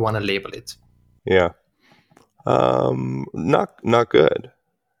whatever we want to label it? Yeah. Not good.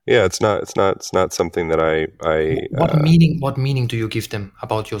 Yeah, it's not something that I What meaning do you give them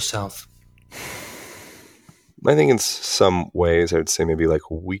about yourself? I think in some ways I would say maybe like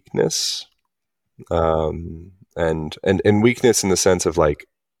weakness. And weakness in the sense of like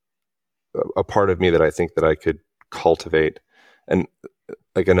a part of me that I think that I could cultivate, and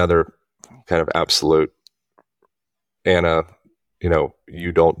like another kind of absolute, Anna,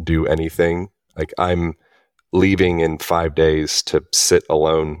 you don't do anything. Like I'm leaving in 5 days to sit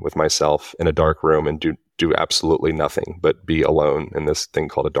alone with myself in a dark room and do absolutely nothing but be alone in this thing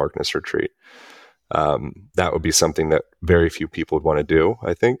called a darkness retreat. That would be something that very few people would want to do,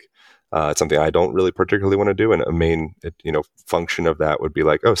 I think. It's something I don't really particularly want to do. And a main, function of that would be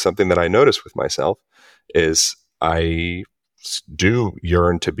like, oh, something that I notice with myself is I do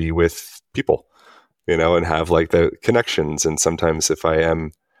yearn to be with people, and have like the connections. And sometimes if I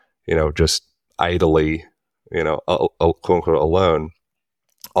am, just idly, quote unquote alone,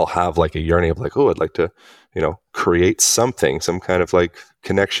 I'll have like a yearning of like, oh, I'd like to, create something, some kind of like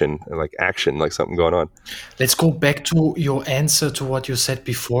connection and like action, like something going on. Let's go back to your answer to what you said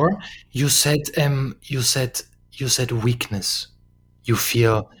before. You said weakness. You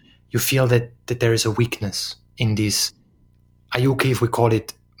feel that there is a weakness in this. Are you okay if we call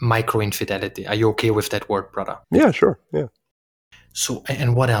it micro-infidelity? Are you okay with that word, brother? Yeah, sure. Yeah. So,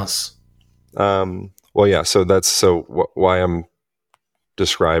 and what else? Well, yeah. So that's why I'm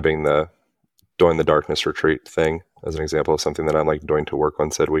describing doing the darkness retreat thing as an example of something that I'm like doing to work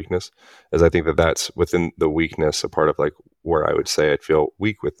on said weakness, is I think that that's within the weakness, a part of like where I would say I'd feel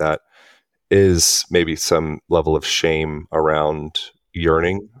weak with that is maybe some level of shame around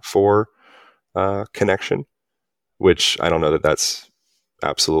yearning for connection, which I don't know that that's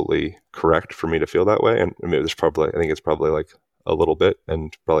absolutely correct for me to feel that way. And maybe I think it's probably like a little bit,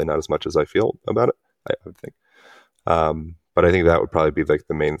 and probably not as much as I feel about it, I would think. But I think that would probably be like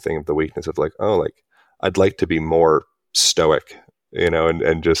the main thing of the weakness of like, oh, like I'd like to be more stoic,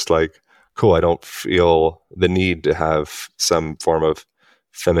 and just like, cool, I don't feel the need to have some form of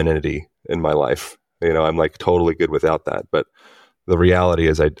femininity in my life. I'm like totally good without that. But the reality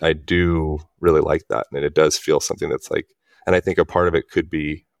is I do really like that. And it does feel something that's like, and I think a part of it could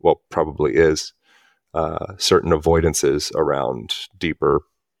be, well, probably is certain avoidances around deeper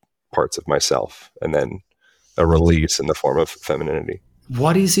parts of myself, and then a release in the form of femininity.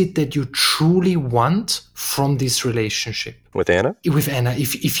 What is it that you truly want from this relationship? With Anna? With Anna,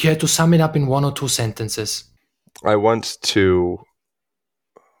 if you had to sum it up in 1 or 2 sentences. I want to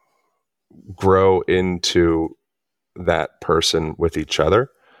grow into that person with each other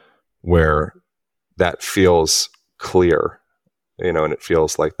where that feels clear, and it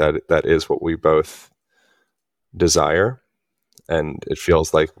feels like that is what we both desire. And it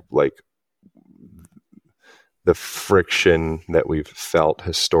feels like the friction that we've felt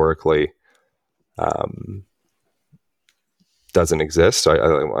historically doesn't exist. So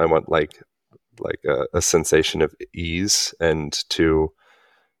I want like a sensation of ease, and to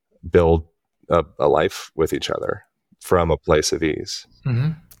build a life with each other from a place of ease.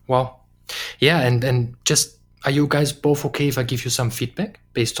 Mm-hmm. Well, yeah, and just, are you guys both okay if I give you some feedback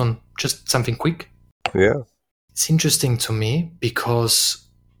based on just something quick? Yeah. It's interesting to me because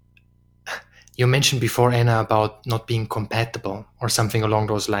you mentioned before, Anna, about not being compatible or something along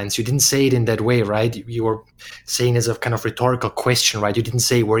those lines. You didn't say it in that way, right? You were saying as a kind of rhetorical question, right? You didn't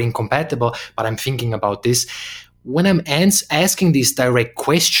say we're incompatible, but I'm thinking about this. When I'm asking these direct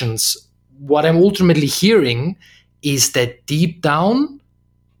questions, what I'm ultimately hearing is that deep down,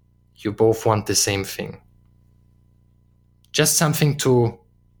 you both want the same thing. Just something to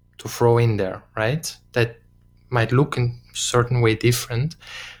throw in there, right? That might look in a certain way different,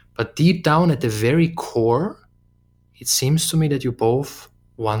 but deep down at the very core, it seems to me that you both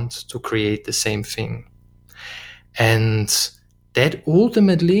want to create the same thing. And that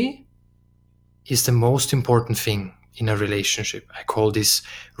ultimately is the most important thing in a relationship. I call this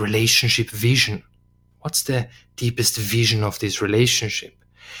relationship vision. What's the deepest vision of this relationship?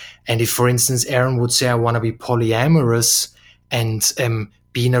 And if, for instance, Aaron would say, I want to be polyamorous and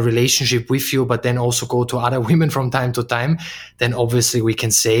be in a relationship with you, but then also go to other women from time to time, then obviously we can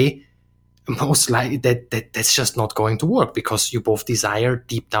say most likely that's just not going to work, because you both desire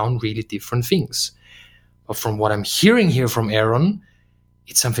deep down really different things. But from what I'm hearing here from Aaron,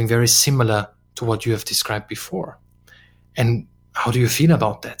 it's something very similar to what you have described before. And how do you feel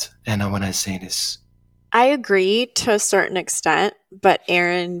about that, Anna, when I say this? I agree to a certain extent, but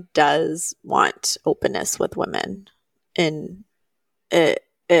Aaron does want openness with women. And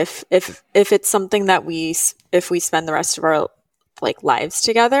if it's something that if we spend the rest of our lives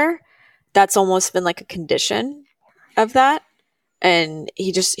together, that's almost been like a condition of that. And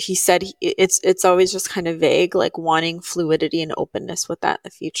he said it's always just kind of vague, like wanting fluidity and openness with that in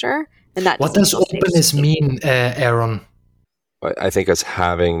the future. And that what does openness mean, Aaron? I think as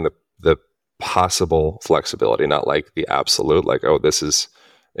having the possible flexibility, not like the absolute, like, oh, this is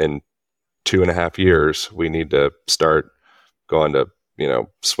in 2.5 years, we need to start going to,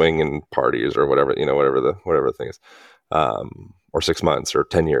 swinging parties or whatever, whatever the thing is, or 6 months or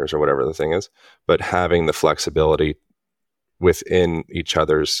 10 years or whatever the thing is, but having the flexibility within each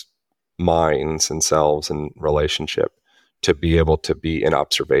other's minds and selves and relationship to be able to be in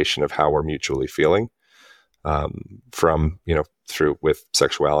observation of how we're mutually feeling, from, through with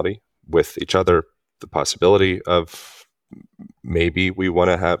sexuality, with each other, the possibility of maybe we want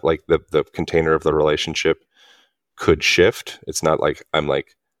to have like the container of the relationship could shift. It's not like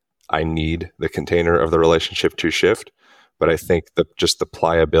I need the container of the relationship to shift, but I think just the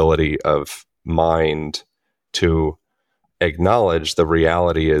pliability of mind to acknowledge the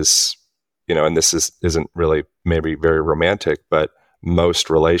reality is, and this isn't really maybe very romantic, but most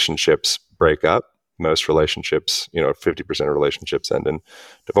relationships break up. Most relationships, 50% of relationships end in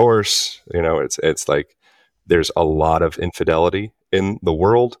divorce. It's like there's a lot of infidelity in the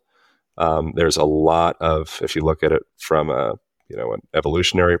world. There's a lot of, if you look at it from an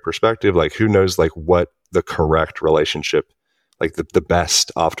evolutionary perspective, like who knows like what the correct relationship, like the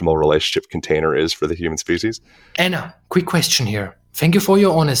best optimal relationship container is for the human species. Anna, quick question here. Thank you for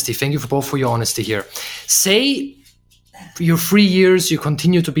your honesty. Thank you both for your honesty here. Say you're 3 years, you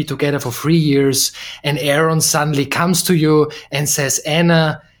continue to be together for 3 years, and Aaron suddenly comes to you and says,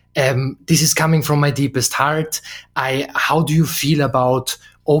 Anna, this is coming from my deepest heart. How do you feel about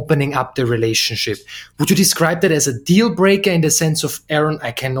opening up the relationship? Would you describe that as a deal breaker in the sense of, Aaron,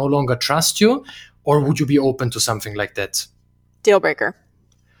 I can no longer trust you? Or would you be open to something like that? Deal breaker.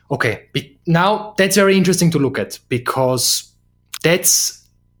 Okay. Now that's very interesting to look at, because that's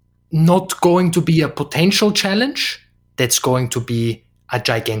not going to be a potential challenge. That's going to be a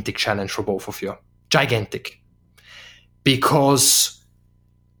gigantic challenge for both of you. Gigantic. Because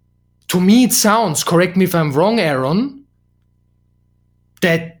to me it sounds, correct me if I'm wrong, Aaron,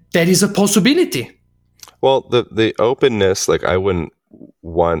 that is a possibility. Well, the openness, like I wouldn't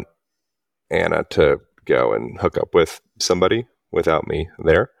want Anna to go and hook up with somebody without me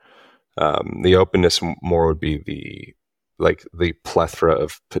there. The openness more would be the plethora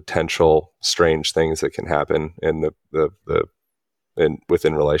of potential strange things that can happen in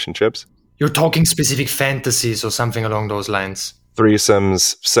within relationships. You're talking specific fantasies or something along those lines.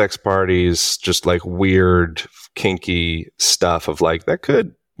 Threesomes, sex parties, just like weird, kinky stuff of like that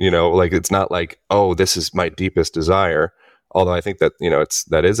could, like it's not like, oh, this is my deepest desire. Although I think that,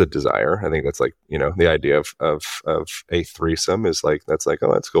 that is a desire. I think that's like, the idea of a threesome is like, that's like, oh,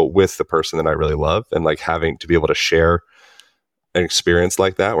 let's go with the person that I really love, and like having to be able to share an experience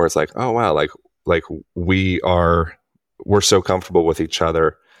like that where it's like, oh wow, like we're so comfortable with each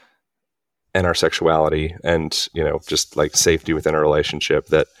other and our sexuality and, just like safety within a relationship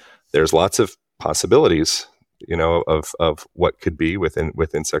that there's lots of possibilities, of what could be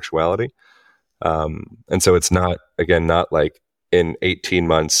within sexuality. And so it's not like in 18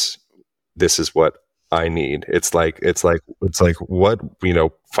 months, this is what I need. It's like what,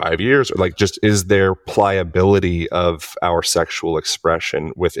 5 years, or like, just, is there pliability of our sexual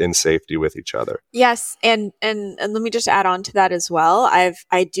expression within safety with each other? Yes. And let me just add on to that as well.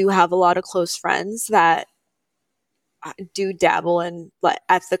 I do have a lot of close friends that do dabble in like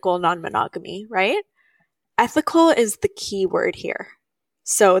ethical non-monogamy, right? Ethical is the key word here.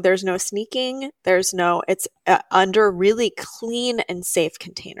 So there's no sneaking. It's under really clean and safe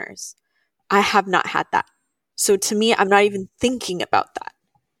containers. I have not had that. So to me, I'm not even thinking about that.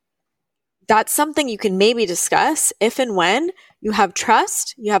 That's something you can maybe discuss if and when you have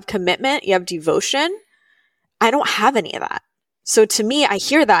trust, you have commitment, you have devotion. I don't have any of that. So to me, I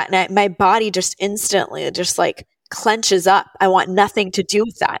hear that and my body just instantly just like clenches up. I want nothing to do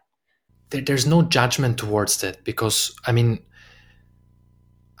with that. There's no judgment towards that, because, I mean,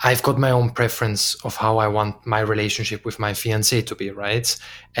 I've got my own preference of how I want my relationship with my fiancé to be, right?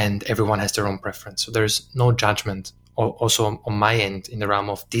 And everyone has their own preference. So there's no judgment also on my end in the realm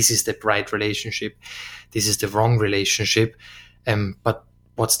of this is the right relationship, this is the wrong relationship. But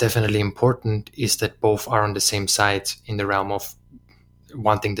what's definitely important is that both are on the same side in the realm of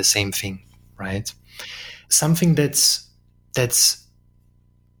wanting the same thing, right? Something that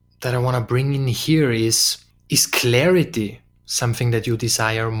I want to bring in here is clarity something that you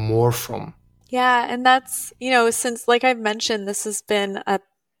desire more from? Yeah, and that's, since, like I've mentioned, this has been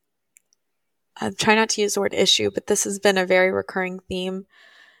I try not to use the word issue, but this has been a very recurring theme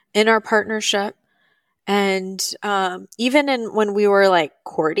in our partnership. And even when we were like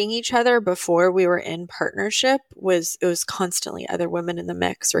courting each other before we were in partnership, it was constantly other women in the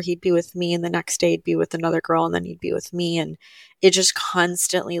mix, or he'd be with me and the next day he'd be with another girl and then he'd be with me. And it just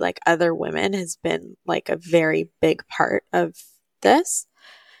constantly, like, other women has been like a very big part of this.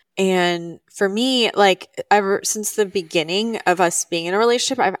 And for me, like, ever since the beginning of us being in a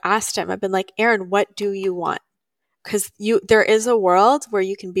relationship, I've asked him, I've been like, Aaron, what do you want? Because there is a world where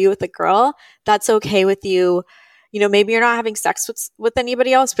you can be with a girl that's okay with you. Maybe you're not having sex with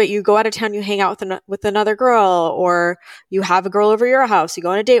anybody else, but you go out of town, you hang out with another girl, or you have a girl over your house, you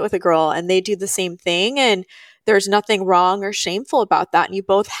go on a date with a girl and they do the same thing. And there's nothing wrong or shameful about that. And you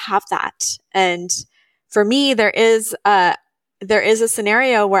both have that. And for me, there is a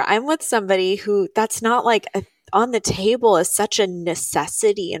scenario where I'm with somebody who that's not like on the table as such a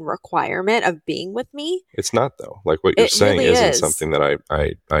necessity and requirement of being with me. It's not, though. Like, what you're saying really isn't is. something that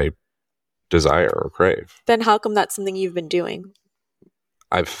I desire or crave. Then how come that's something you've been doing?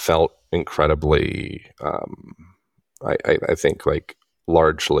 I've felt incredibly, I think, like,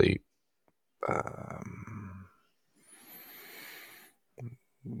 largely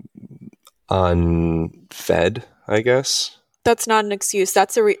unfed, I guess. That's not an excuse.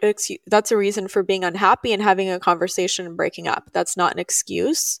 That's a reason for being unhappy and having a conversation and breaking up. That's not an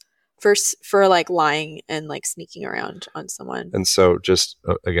excuse for like lying and like sneaking around on someone. And so, just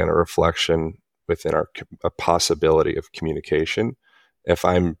again, a reflection within a possibility of communication. If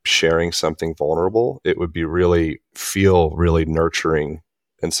I'm sharing something vulnerable, it would be feel really nurturing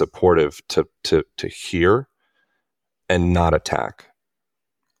and supportive to hear and not attack.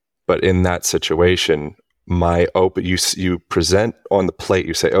 But in that situation, you present on the plate,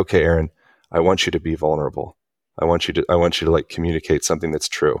 you say, okay, Aaron, I want you to be vulnerable. I want you to like communicate something that's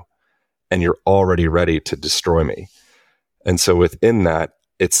true. And you're already ready to destroy me. And so within that,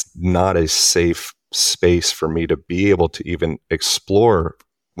 it's not a safe space for me to be able to even explore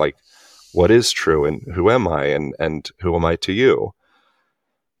like what is true and who am I and who am I to you?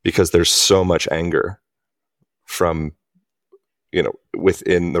 Because there's so much anger from,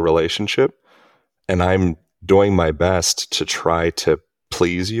 within the relationship. And I'm doing my best to try to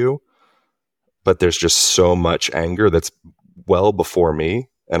please you, but there's just so much anger that's well before me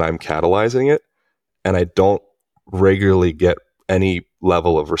and I'm catalyzing it. And I don't regularly get any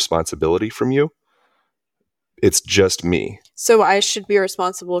level of responsibility from you. It's just me. So I should be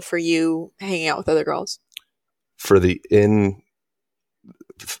responsible for you hanging out with other girls? For the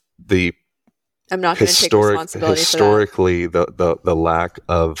I'm not going to take responsibility historically for that. the lack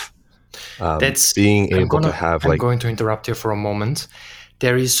of That's being able to have I'm going to interrupt you for a moment.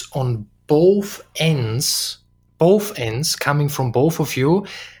 There is on both ends coming from both of you,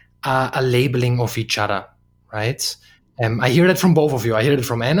 a labeling of each other, right? I hear that from both of you. I hear that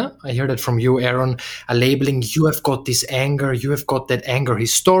from Anna. I hear that from you, Aaron. A labeling, you have got this anger. You have got that anger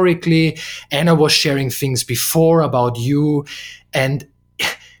historically. Anna was sharing things before about you. And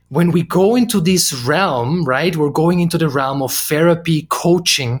when we go into this realm, right, we're going into the realm of therapy,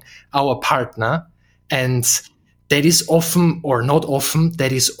 coaching our partner. And that is often, or not often,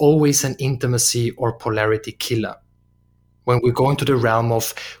 that is always an intimacy or polarity killer. When we go into the realm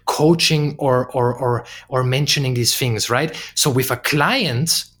of coaching or mentioning these things, right? So with a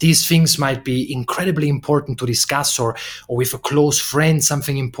client, these things might be incredibly important to discuss, or with a close friend,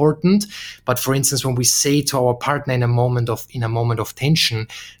 something important. But for instance, when we say to our partner in a moment of tension,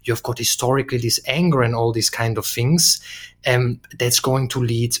 you've got historically this anger and all these kind of things, that's going to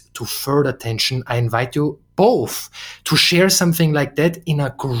lead to further tension. I invite you both to share something like that in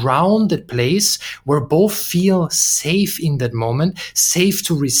a grounded place where both feel safe in that moment, safe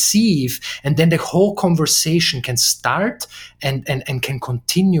to receive, and then the whole conversation can start and can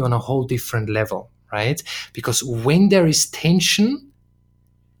continue on a whole different level, right? Because when there is tension,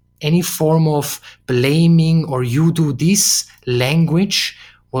 any form of blaming or you do this language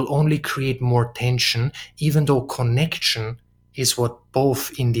will only create more tension, even though connection is what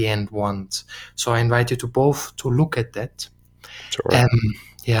both in the end want. So I invite you to both to look at that. Sure.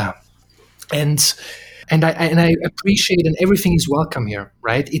 Yeah. And I appreciate, and everything is welcome here,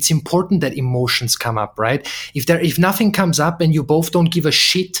 right? It's important that emotions come up, right? If nothing comes up and you both don't give a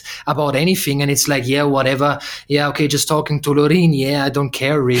shit about anything, and it's like, yeah, whatever, yeah, okay, just talking to Loreen, yeah, I don't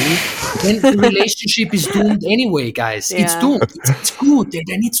care really, then the relationship is doomed anyway, guys. Yeah. It's doomed. It's good.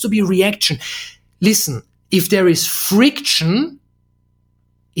 There needs to be reaction. Listen, if there is friction,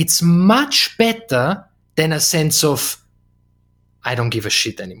 it's much better than a sense of, I don't give a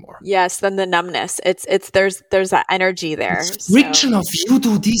shit anymore. Yes, then the numbness. There's that energy there. It's friction of you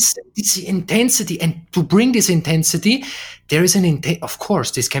do this intensity, and to bring this intensity, there is of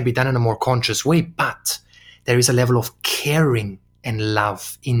course, this can be done in a more conscious way, but there is a level of caring and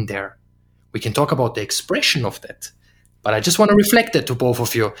love in there. We can talk about the expression of that, but I just want to reflect that to both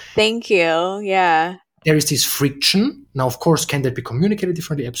of you. Thank you. Yeah. There is this friction. Now, of course, can that be communicated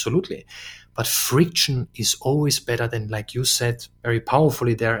differently? Absolutely. But friction is always better than, like you said very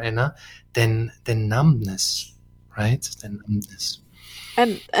powerfully there, Anna, than numbness, right? Than numbness.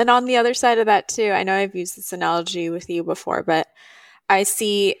 And on the other side of that too, I know I've used this analogy with you before, but I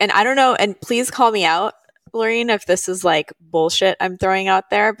see, and I don't know, and please call me out, Loreen, if this is like bullshit I'm throwing out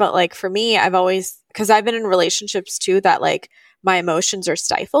there, but like for me, I've always, because I've been in relationships too that like my emotions are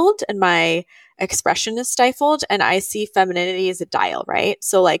stifled and my expression is stifled, and I see femininity as a dial, right?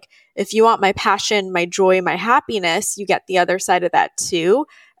 So like if you want my passion, my joy, my happiness, you get the other side of that too,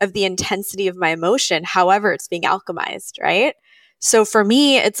 of the intensity of my emotion, however it's being alchemized, right? So for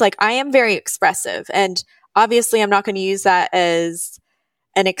me, it's like I am very expressive, and obviously I'm not going to use that as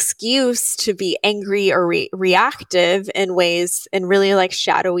an excuse to be angry or reactive in really like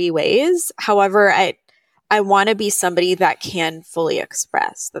shadowy ways. However, I want to be somebody that can fully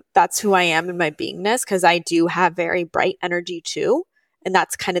express that's who I am in my beingness, because I do have very bright energy too. And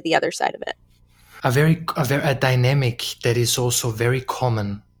that's kind of the other side of it. A dynamic that is also very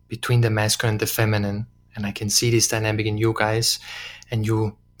common between the masculine and the feminine. And I can see this dynamic in you guys, and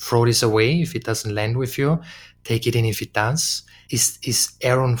you throw this away if it doesn't land with you, take it in if it does. Is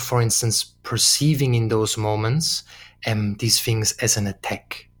Aaron, for instance, perceiving in those moments these things as an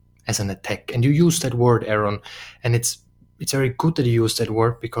attack? And you use that word, Aaron, and it's very good that you use that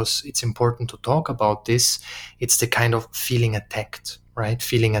word, because it's important to talk about this. It's the kind of feeling attacked, right?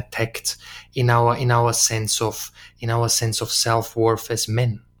 Feeling attacked in our sense of self-worth as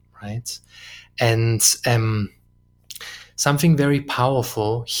men, right? And something very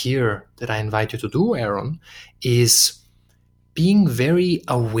powerful here that I invite you to do, Aaron, is being very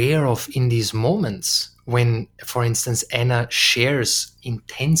aware of in these moments when, for instance, Anna shares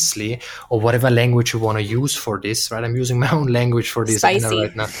intensely, or whatever language you want to use for this, right? I'm using my own language for this, Spicy. Anna,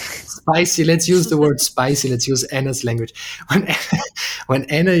 right now. Spicy. Let's use the word spicy. Let's use Anna's language. When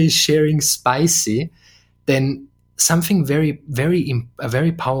Anna is sharing spicy, then something a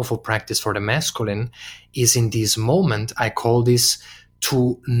very powerful practice for the masculine is in this moment, I call this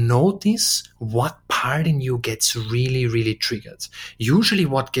to notice what part in you gets really, really triggered. Usually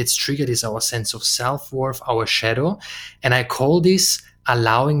what gets triggered is our sense of self-worth, our shadow. And I call this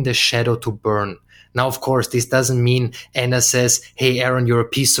allowing the shadow to burn. Now, of course, this doesn't mean Anna says, hey, Aaron, you're a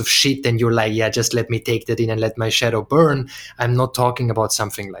piece of shit. And you're like, yeah, just let me take that in and let my shadow burn. I'm not talking about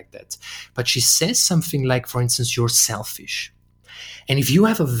something like that. But she says something like, for instance, you're selfish. And if you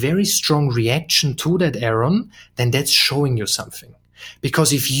have a very strong reaction to that, Aaron, then that's showing you something.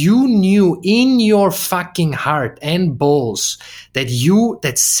 Because if you knew in your fucking heart and balls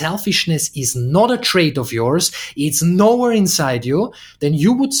that selfishness is not a trait of yours, it's nowhere inside you, then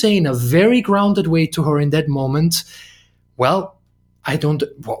you would say in a very grounded way to her in that moment, well,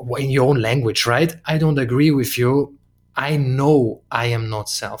 in your own language, right? I don't agree with you. I know I am not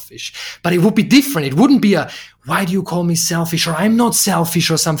selfish. But it would be different. It wouldn't be why do you call me selfish, or I'm not selfish,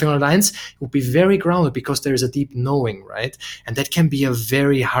 or something along the lines. It would be very grounded because there is a deep knowing, right? And that can be a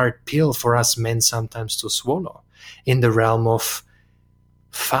very hard pill for us men sometimes to swallow in the realm of,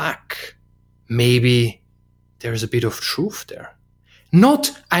 fuck, maybe there's a bit of truth there.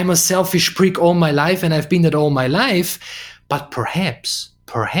 Not I'm a selfish prick all my life and I've been that all my life, but perhaps,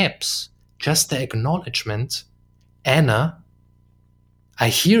 just the acknowledgement, Anna, I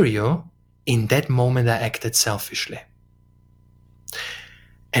hear you. In that moment, I acted selfishly.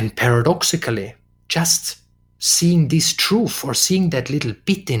 And paradoxically, just seeing this truth or seeing that little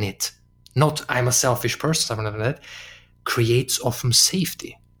bit in it, not I'm a selfish person, something like that, creates often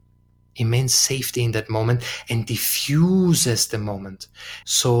safety, immense safety in that moment, and diffuses the moment.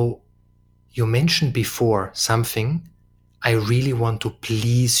 So you mentioned before something, I really want to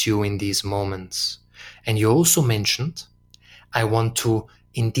please you in these moments. And you also mentioned, I want to,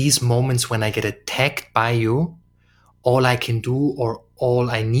 in these moments when I get attacked by you, all I can do or all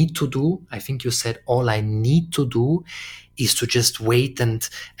I need to do, I think you said all I need to do is to just wait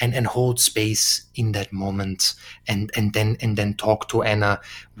and hold space in that moment and then talk to Anna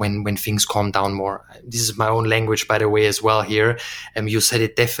when things calm down more. This is my own language, by the way, as well here. You said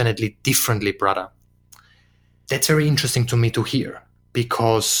it definitely differently, brother. That's very interesting to me to hear,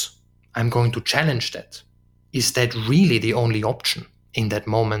 because I'm going to challenge that. Is that really the only option in that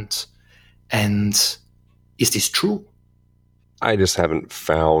moment? And is this true? I just haven't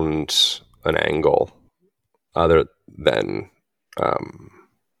found an angle other than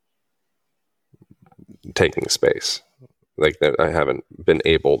taking space. Like that, I haven't been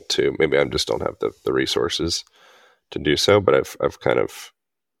able to. Maybe I just don't have the resources to do so. But I've kind of,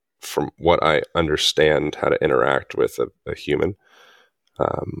 from what I understand how to interact with a human,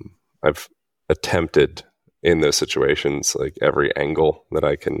 I've attempted in those situations like every angle that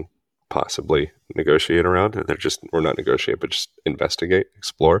I can possibly negotiate around. Or not negotiate, but just investigate,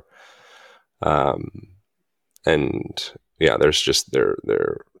 explore. And yeah, there's just there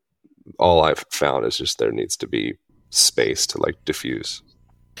all I've found is just there needs to be space to like diffuse.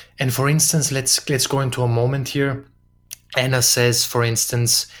 And for instance, let's go into a moment here. Anna says, for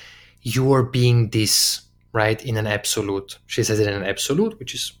instance, you are being this, right, in an absolute. She says it in an absolute,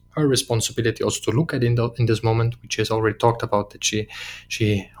 which is her responsibility also to look at in this moment, which she has already talked about, that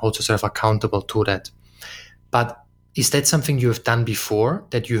she holds herself accountable to that. But is that something you have done before,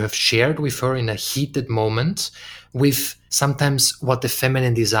 that you have shared with her in a heated moment, with sometimes what the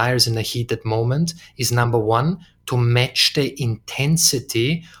feminine desires in a heated moment is, number one, to match the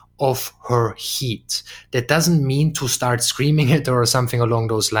intensity of her heat. That doesn't mean to start screaming at her or something along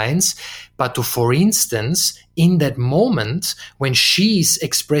those lines, but to, for instance, in that moment when she's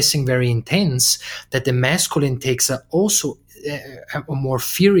expressing very intense, that the masculine takes a more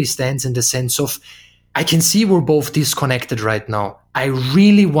fiery stance in the sense of, I can see we're both disconnected right now. I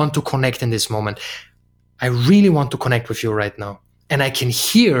really want to connect in this moment. I really want to connect with you right now. And I can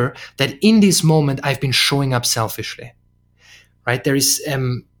hear that in this moment, I've been showing up selfishly, right? There is,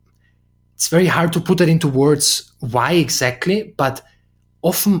 it's very hard to put that into words, why exactly, but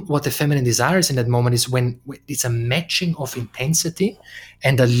often what the feminine desires in that moment is when it's a matching of intensity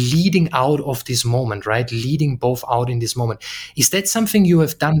and a leading out of this moment, right? Leading both out in this moment. Is that something you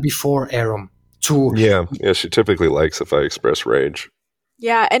have done before, Aaron? Yeah, she typically likes if I express rage.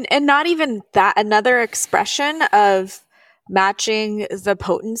 Yeah, and not even that. Another expression of matching the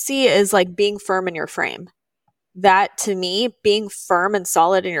potency is like being firm in your frame. that to me, being firm and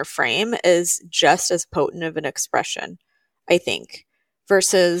solid in your frame is just as potent of an expression, I think.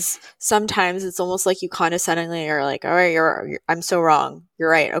 Versus sometimes it's almost like you condescendingly are like, all right, I'm so wrong. You're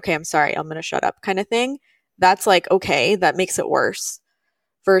right. Okay, I'm sorry. I'm going to shut up kind of thing. That's like, okay, that makes it worse.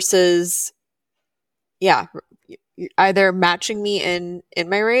 Versus, yeah, either matching me in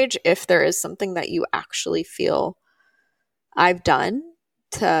my rage if there is something that you actually feel I've done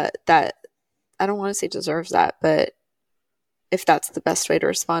to that, I don't want to say deserves that, but if that's the best way to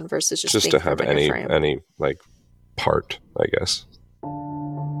respond versus just to have any like part, I guess.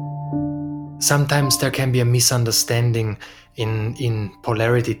 Sometimes there can be a misunderstanding in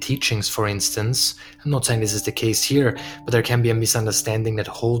polarity teachings, for instance. I'm not saying this is the case here, but there can be a misunderstanding that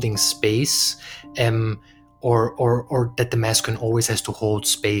holding space or that the masculine always has to hold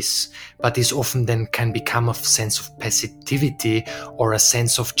space. But this often then can become a sense of passivity or a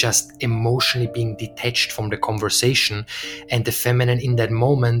sense of just emotionally being detached from the conversation. And the feminine in that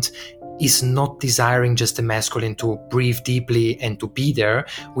moment is not desiring just the masculine to breathe deeply and to be there,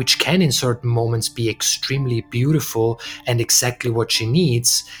 which can in certain moments be extremely beautiful and exactly what she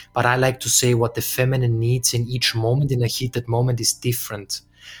needs. But I like to say what the feminine needs in each moment, in a heated moment, is different.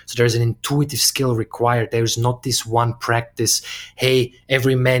 So there's an intuitive skill required. There's not this one practice, hey,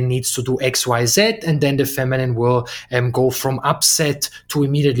 every man needs to do X, Y, Z, and then the feminine will go from upset to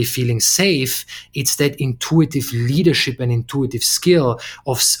immediately feeling safe. It's that intuitive leadership and intuitive skill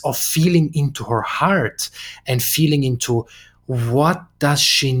of feeling into her heart and feeling into what does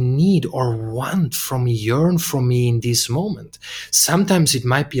she need or want from me, yearn from me in this moment. Sometimes it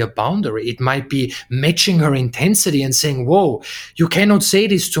might be a boundary. It might be matching her intensity and saying, whoa, you cannot say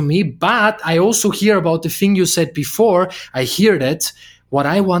this to me, but I also hear about the thing you said before. I hear that. What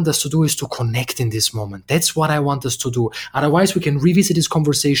I want us to do is to connect in this moment. That's what I want us to do. Otherwise, we can revisit this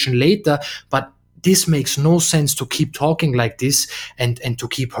conversation later, but this makes no sense to keep talking like this and to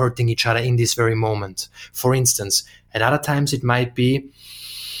keep hurting each other in this very moment. For instance, at other times it might be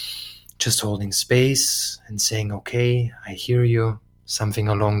just holding space and saying, okay, I hear you, something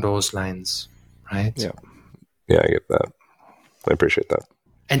along those lines, right? Yeah, I get that. I appreciate that.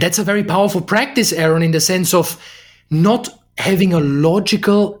 And that's a very powerful practice, Aaron, in the sense of not having a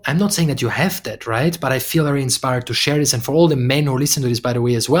logical, I'm not saying that you have that, right? But I feel very inspired to share this. And for all the men who listen to this, by the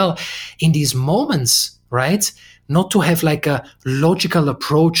way, as well, in these moments, right? Not to have like a logical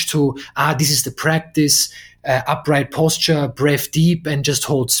approach to, this is the practice, upright posture, breath deep, and just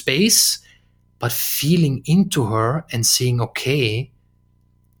hold space, but feeling into her and seeing, okay,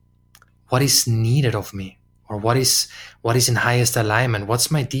 what is needed of me? Or what is in highest alignment? What's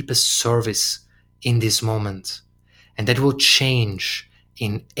my deepest service in this moment? And that will change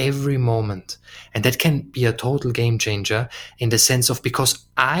in every moment. And that can be a total game changer in the sense of, because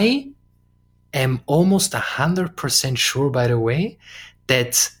I am almost 100% sure, by the way,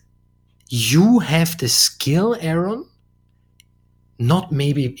 that you have the skill, Aaron, not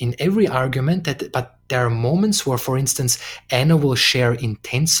maybe in every argument, but there are moments where, for instance, Anna will share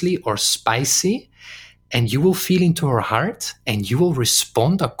intensely or spicy, and you will feel into her heart and you will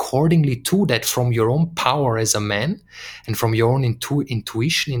respond accordingly to that from your own power as a man and from your own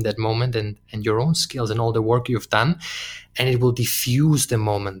intuition in that moment and your own skills and all the work you've done, and it will diffuse the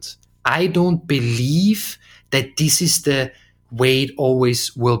moment. I don't believe that this is the way it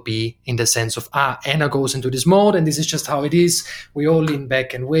always will be, in the sense of, Anna goes into this mode and this is just how it is. We all lean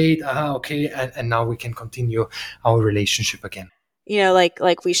back and wait. Okay. And now we can continue our relationship again. You know,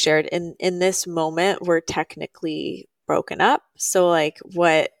 like we shared in this moment, we're technically broken up. So like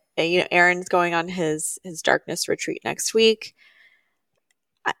what, Aaron's going on his darkness retreat next week.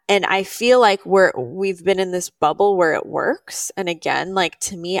 And I feel like we've been in this bubble where it works. And again, like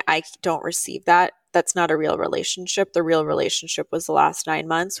to me, I don't receive that. That's not a real relationship. The real relationship was the last 9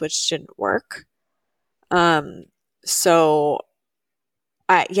 months, which didn't work. So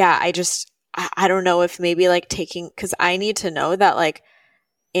I don't know if maybe like because I need to know that like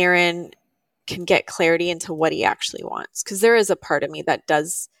Aaron can get clarity into what he actually wants. Because there is a part of me that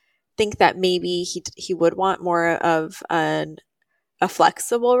does think that maybe he would want more of a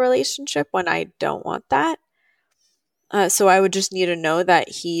flexible relationship when I don't want that. So I would just need to know that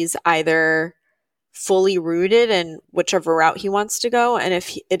he's either fully rooted in whichever route he wants to go. And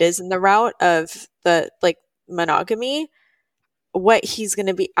if it is in the route of the like monogamy, what he's going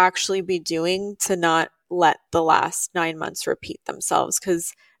to be actually be doing to not let the last 9 months repeat themselves.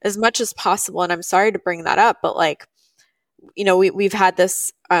 Because as much as possible, and I'm sorry to bring that up, but like, we've had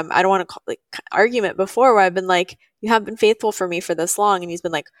this, I don't want to call like argument before where I've been like, you haven't been faithful for me for this long. And he's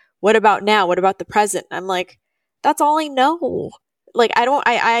been like, what about now? What about the present? And I'm like, that's all I know. Like,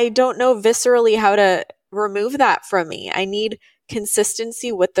 I don't know viscerally how to remove that from me. I need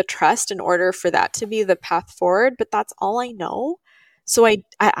consistency with the trust in order for that to be the path forward, but that's all I know. So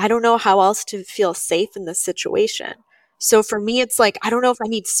I don't know how else to feel safe in this situation. So for me, it's like, I don't know if I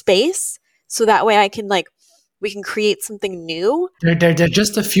need space so that way I can we can create something new. There are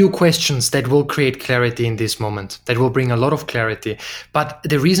just a few questions that will create clarity in this moment, that will bring a lot of clarity. But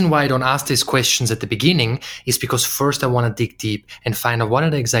the reason why I don't ask these questions at the beginning is because first I want to dig deep and find out what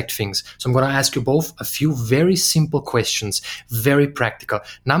are the exact things. So I'm going to ask you both a few very simple questions, very practical.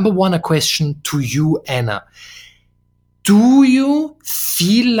 Number one, a question to you, Anna. Do you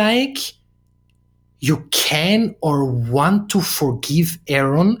feel like you can or want to forgive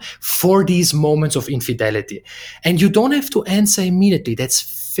Aaron for these moments of infidelity? And you don't have to answer immediately.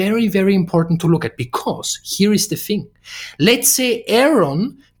 That's very, very important to look at, because here is the thing. Let's say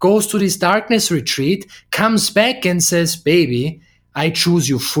Aaron goes to this darkness retreat, comes back and says, baby, I choose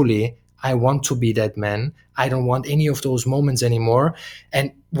you fully. I want to be that man. I don't want any of those moments anymore.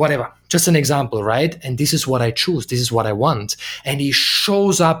 And whatever, just an example, right? And this is what I choose. This is what I want. And he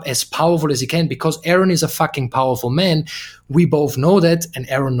shows up as powerful as he can, because Aaron is a fucking powerful man. We both know that. And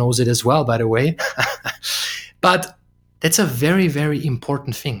Aaron knows it as well, by the way. But that's a very, very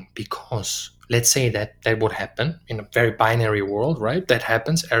important thing, because let's say that would happen in a very binary world, right? That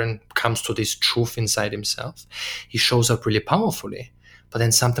happens. Aaron comes to this truth inside himself. He shows up really powerfully. But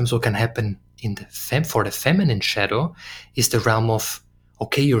then sometimes what can happen in for the feminine shadow is the realm of,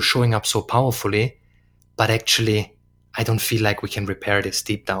 okay, you're showing up so powerfully, but actually I don't feel like we can repair this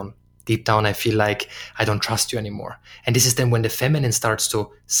deep down. Deep down, I feel like I don't trust you anymore. And this is then when the feminine starts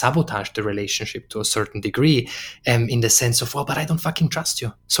to sabotage the relationship to a certain degree, in the sense of, well, but I don't fucking trust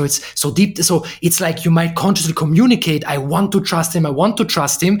you. So it's so deep. So it's like you might consciously communicate, I want to trust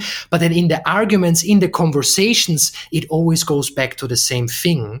him, but then in the arguments, in the conversations, it always goes back to the same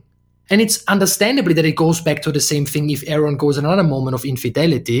thing. And it's understandably that it goes back to the same thing if Aaron goes another moment of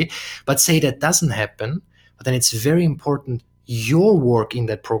infidelity, but say that doesn't happen. But then it's very important. Your work in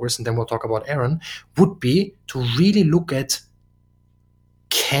that progress, and then we'll talk about Aaron, would be to really look at,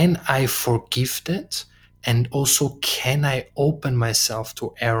 can I forgive that? And also, can I open myself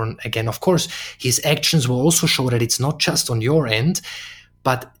to Aaron again? Of course, his actions will also show that it's not just on your end,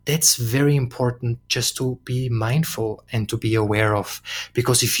 but that's very important just to be mindful and to be aware of.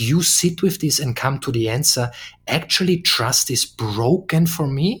 Because if you sit with this and come to the answer, actually trust is broken for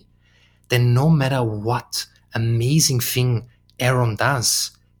me, then no matter what amazing thing Aaron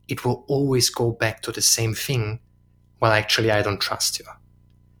does, it will always go back to the same thing. Well, actually, I don't trust you.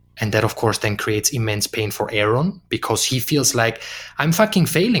 And that, of course, then creates immense pain for Aaron, because he feels like, I'm fucking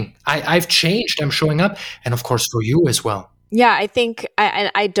failing. I've changed. I'm showing up. And of course, for you as well. Yeah, I think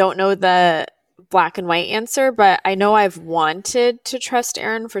I don't know the black and white answer, but I know I've wanted to trust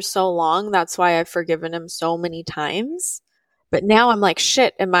Aaron for so long. That's why I've forgiven him so many times. But now I'm like,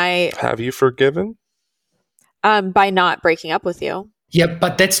 shit, Have you forgiven? By not breaking up with you. Yeah,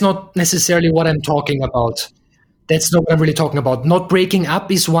 but that's not necessarily what I'm talking about. That's not what I'm really talking about. Not breaking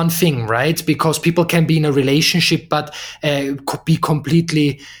up is one thing, right? Because people can be in a relationship, but be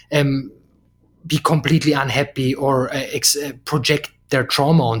completely unhappy or project their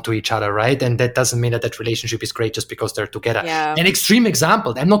trauma onto each other, right? And that doesn't mean that relationship is great just because they're together. Yeah. An extreme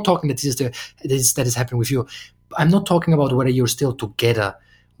example. I'm not talking that that is happening with you. I'm not talking about whether you're still together.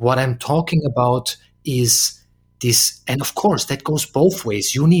 What I'm talking about is this, and of course that goes both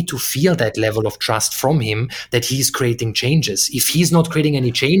ways. You need to feel that level of trust from him that he's creating changes. If he's not creating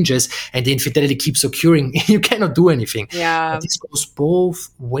any changes and the infidelity keeps occurring, you cannot do anything. Yeah. But this goes both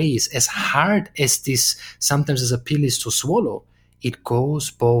ways. As hard as this sometimes as a pill is to swallow, it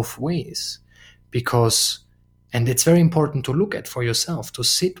goes both ways. Because, and it's very important to look at for yourself, to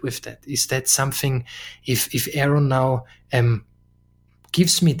sit with that. Is that something, if Aaron now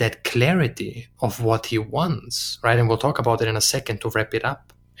gives me that clarity of what he wants, right? And we'll talk about it in a second to wrap it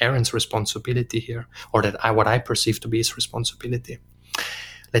up. Aaron's responsibility here, or what I perceive to be his responsibility.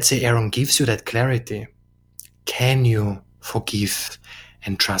 Let's say Aaron gives you that clarity. Can you forgive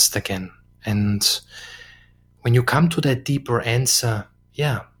and trust again? And when you come to that deeper answer,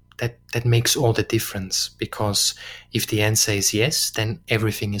 yeah, that makes all the difference. Because if the answer is yes, then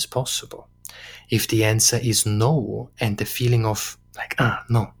everything is possible. If the answer is no, and the feeling of like,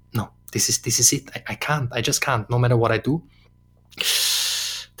 no, this is it. I just can't, no matter what I do,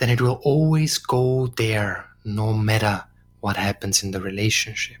 then it will always go there, no matter what happens in the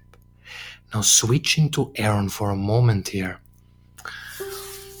relationship. Now, switching to Aaron for a moment here.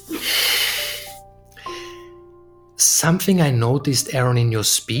 Something I noticed, Aaron, in your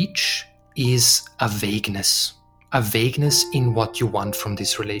speech is a vagueness in what you want from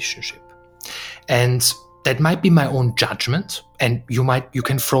this relationship. And that might be my own judgment, and you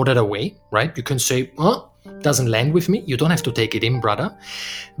can throw that away, right? You can say, well, doesn't land with me. You don't have to take it in, brother.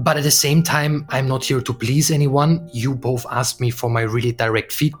 But at the same time, I'm not here to please anyone. You both asked me for my really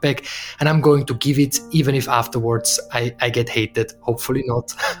direct feedback, and I'm going to give it, even if afterwards I get hated. Hopefully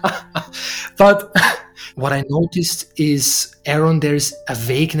not. But what I noticed is, Aaron, there's a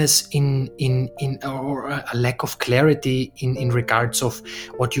vagueness or a lack of clarity in regards of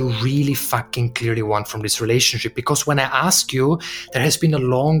what you really fucking clearly want from this relationship. Because when I ask you, there has been a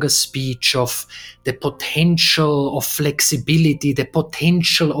longer speech of the potential of flexibility, the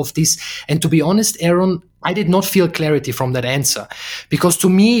potential of this. And to be honest, Aaron, I did not feel clarity from that answer, because to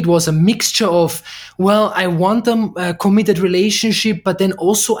me it was a mixture of, well, I want a committed relationship, but then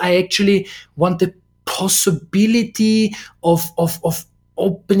also I actually want the possibility of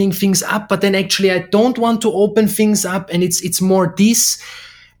opening things up, but then actually I don't want to open things up, and it's more this.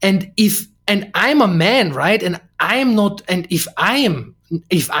 And I'm a man, right? And I'm not, and if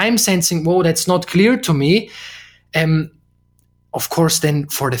I'm sensing, whoa, that's not clear to me, of course, then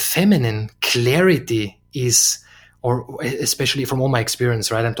for the feminine, clarity is, or especially from all my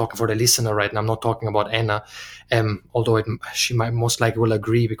experience, right? I'm talking for the listener right now. I'm not talking about Anna, although she might most likely will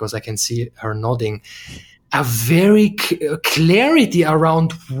agree, because I can see her nodding. A very clarity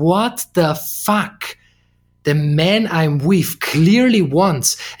around what the fuck the man I'm with clearly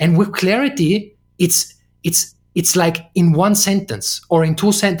wants. And with clarity, it's like in one sentence or in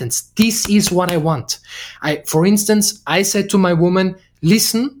two sentences. This is what I want. For instance, I said to my woman,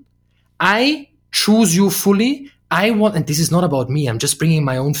 listen, I choose you fully. I want, and this is not about me. I'm just bringing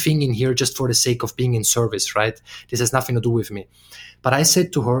my own thing in here just for the sake of being in service, right? This has nothing to do with me. But I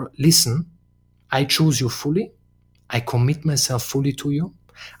said to her, listen, I choose you fully. I commit myself fully to you.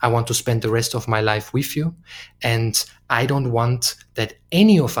 I want to spend the rest of my life with you. And I don't want that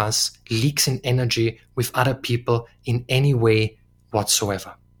any of us leaks in energy with other people in any way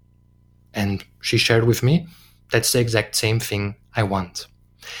whatsoever. And she shared with me, that's the exact same thing I want.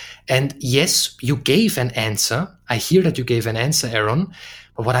 And yes, you gave an answer. I hear that you gave an answer, Aaron.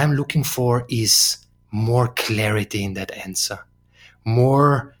 But what I'm looking for is more clarity in that answer.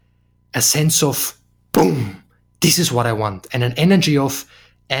 More a sense of, boom, this is what I want. And an energy of,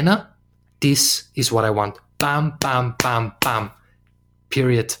 Anna, this is what I want. Bam, bam, bam, bam.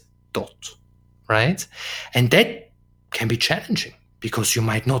 Period. Dot. Right? And that can be challenging, because you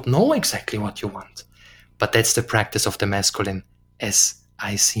might not know exactly what you want. But that's the practice of the masculine as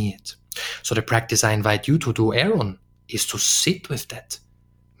I see it. So the practice I invite you to do, Aaron, is to sit with that.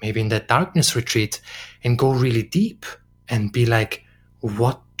 Maybe in that darkness retreat, and go really deep and be like,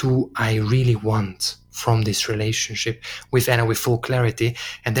 what do I really want from this relationship with Anna, with full clarity?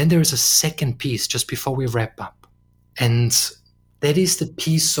 And then there is a second piece just before we wrap up. And that is the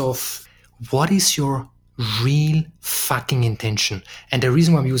piece of, what is your real fucking intention? And the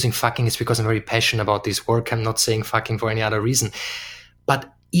reason why I'm using fucking is because I'm very passionate about this work. I'm not saying fucking for any other reason.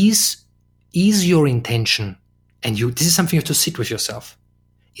 But is your intention, and this is something you have to sit with yourself,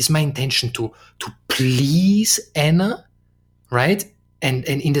 is my intention to please Anna, right? And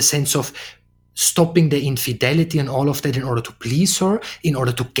in the sense of stopping the infidelity and all of that in order to please her, in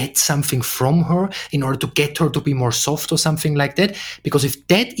order to get something from her, in order to get her to be more soft or something like that. Because if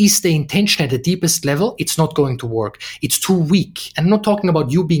that is the intention at the deepest level, it's not going to work. It's too weak. And I'm not talking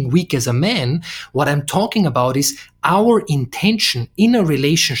about you being weak as a man. What I'm talking about is our intention in a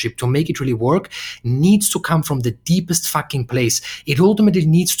relationship to make it really work needs to come from the deepest fucking place. It ultimately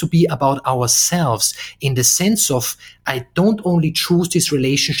needs to be about ourselves, in the sense of, I don't only choose this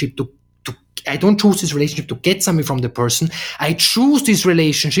relationship to get something from the person. I choose this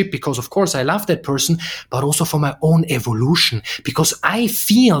relationship because, of course, I love that person, but also for my own evolution, because I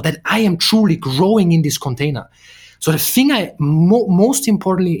feel that I am truly growing in this container. So the thing I most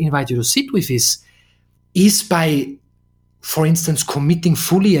importantly invite you to sit with is by, for instance, committing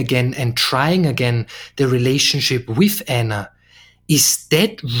fully again and trying again the relationship with Anna. Is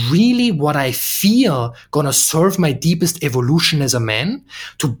that really what I feel gonna serve my deepest evolution as a man?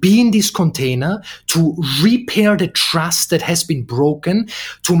 To be in this container, to repair the trust that has been broken,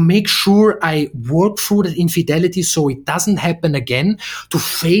 to make sure I work through that infidelity so it doesn't happen again, to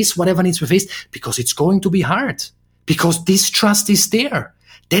face whatever needs to be faced, because it's going to be hard. Because distrust is there.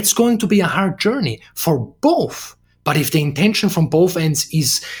 That's going to be a hard journey for both. But if the intention from both ends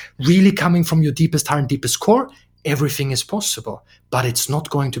is really coming from your deepest heart and deepest core, everything is possible. But it's not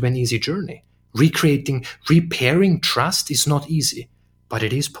going to be an easy journey. Repairing trust is not easy, but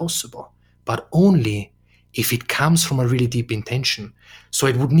it is possible. But only if it comes from a really deep intention. So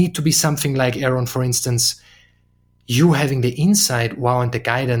it would need to be something like, Aaron, for instance, you having the insight, wow, and the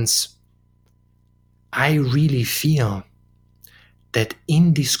guidance, I really feel that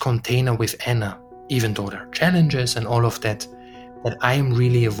in this container with Anna, even though there are challenges and all of that I am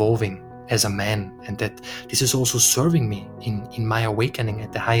really evolving as a man, and that this is also serving me in my awakening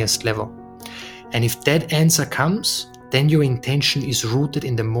at the highest level. And if that answer comes, then your intention is rooted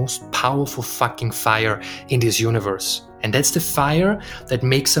in the most powerful fucking fire in this universe. And that's the fire that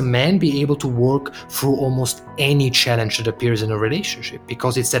makes a man be able to work through almost any challenge that appears in a relationship.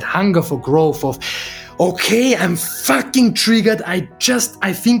 Because it's that hunger for growth of, okay, I'm fucking triggered. I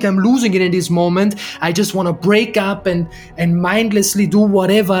think I'm losing it in this moment. I just want to break up and mindlessly do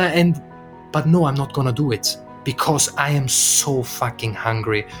whatever. But no, I'm not going to do it. Because I am so fucking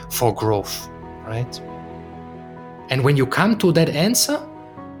hungry for growth, right? And when you come to that answer,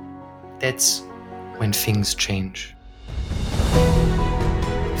 that's when things change.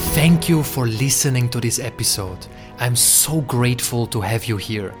 Thank you for listening to this episode. I'm so grateful to have you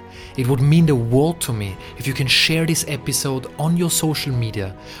here. It would mean the world to me if you can share this episode on your social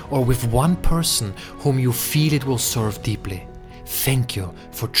media or with one person whom you feel it will serve deeply. Thank you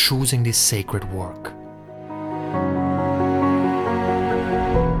for choosing this sacred work.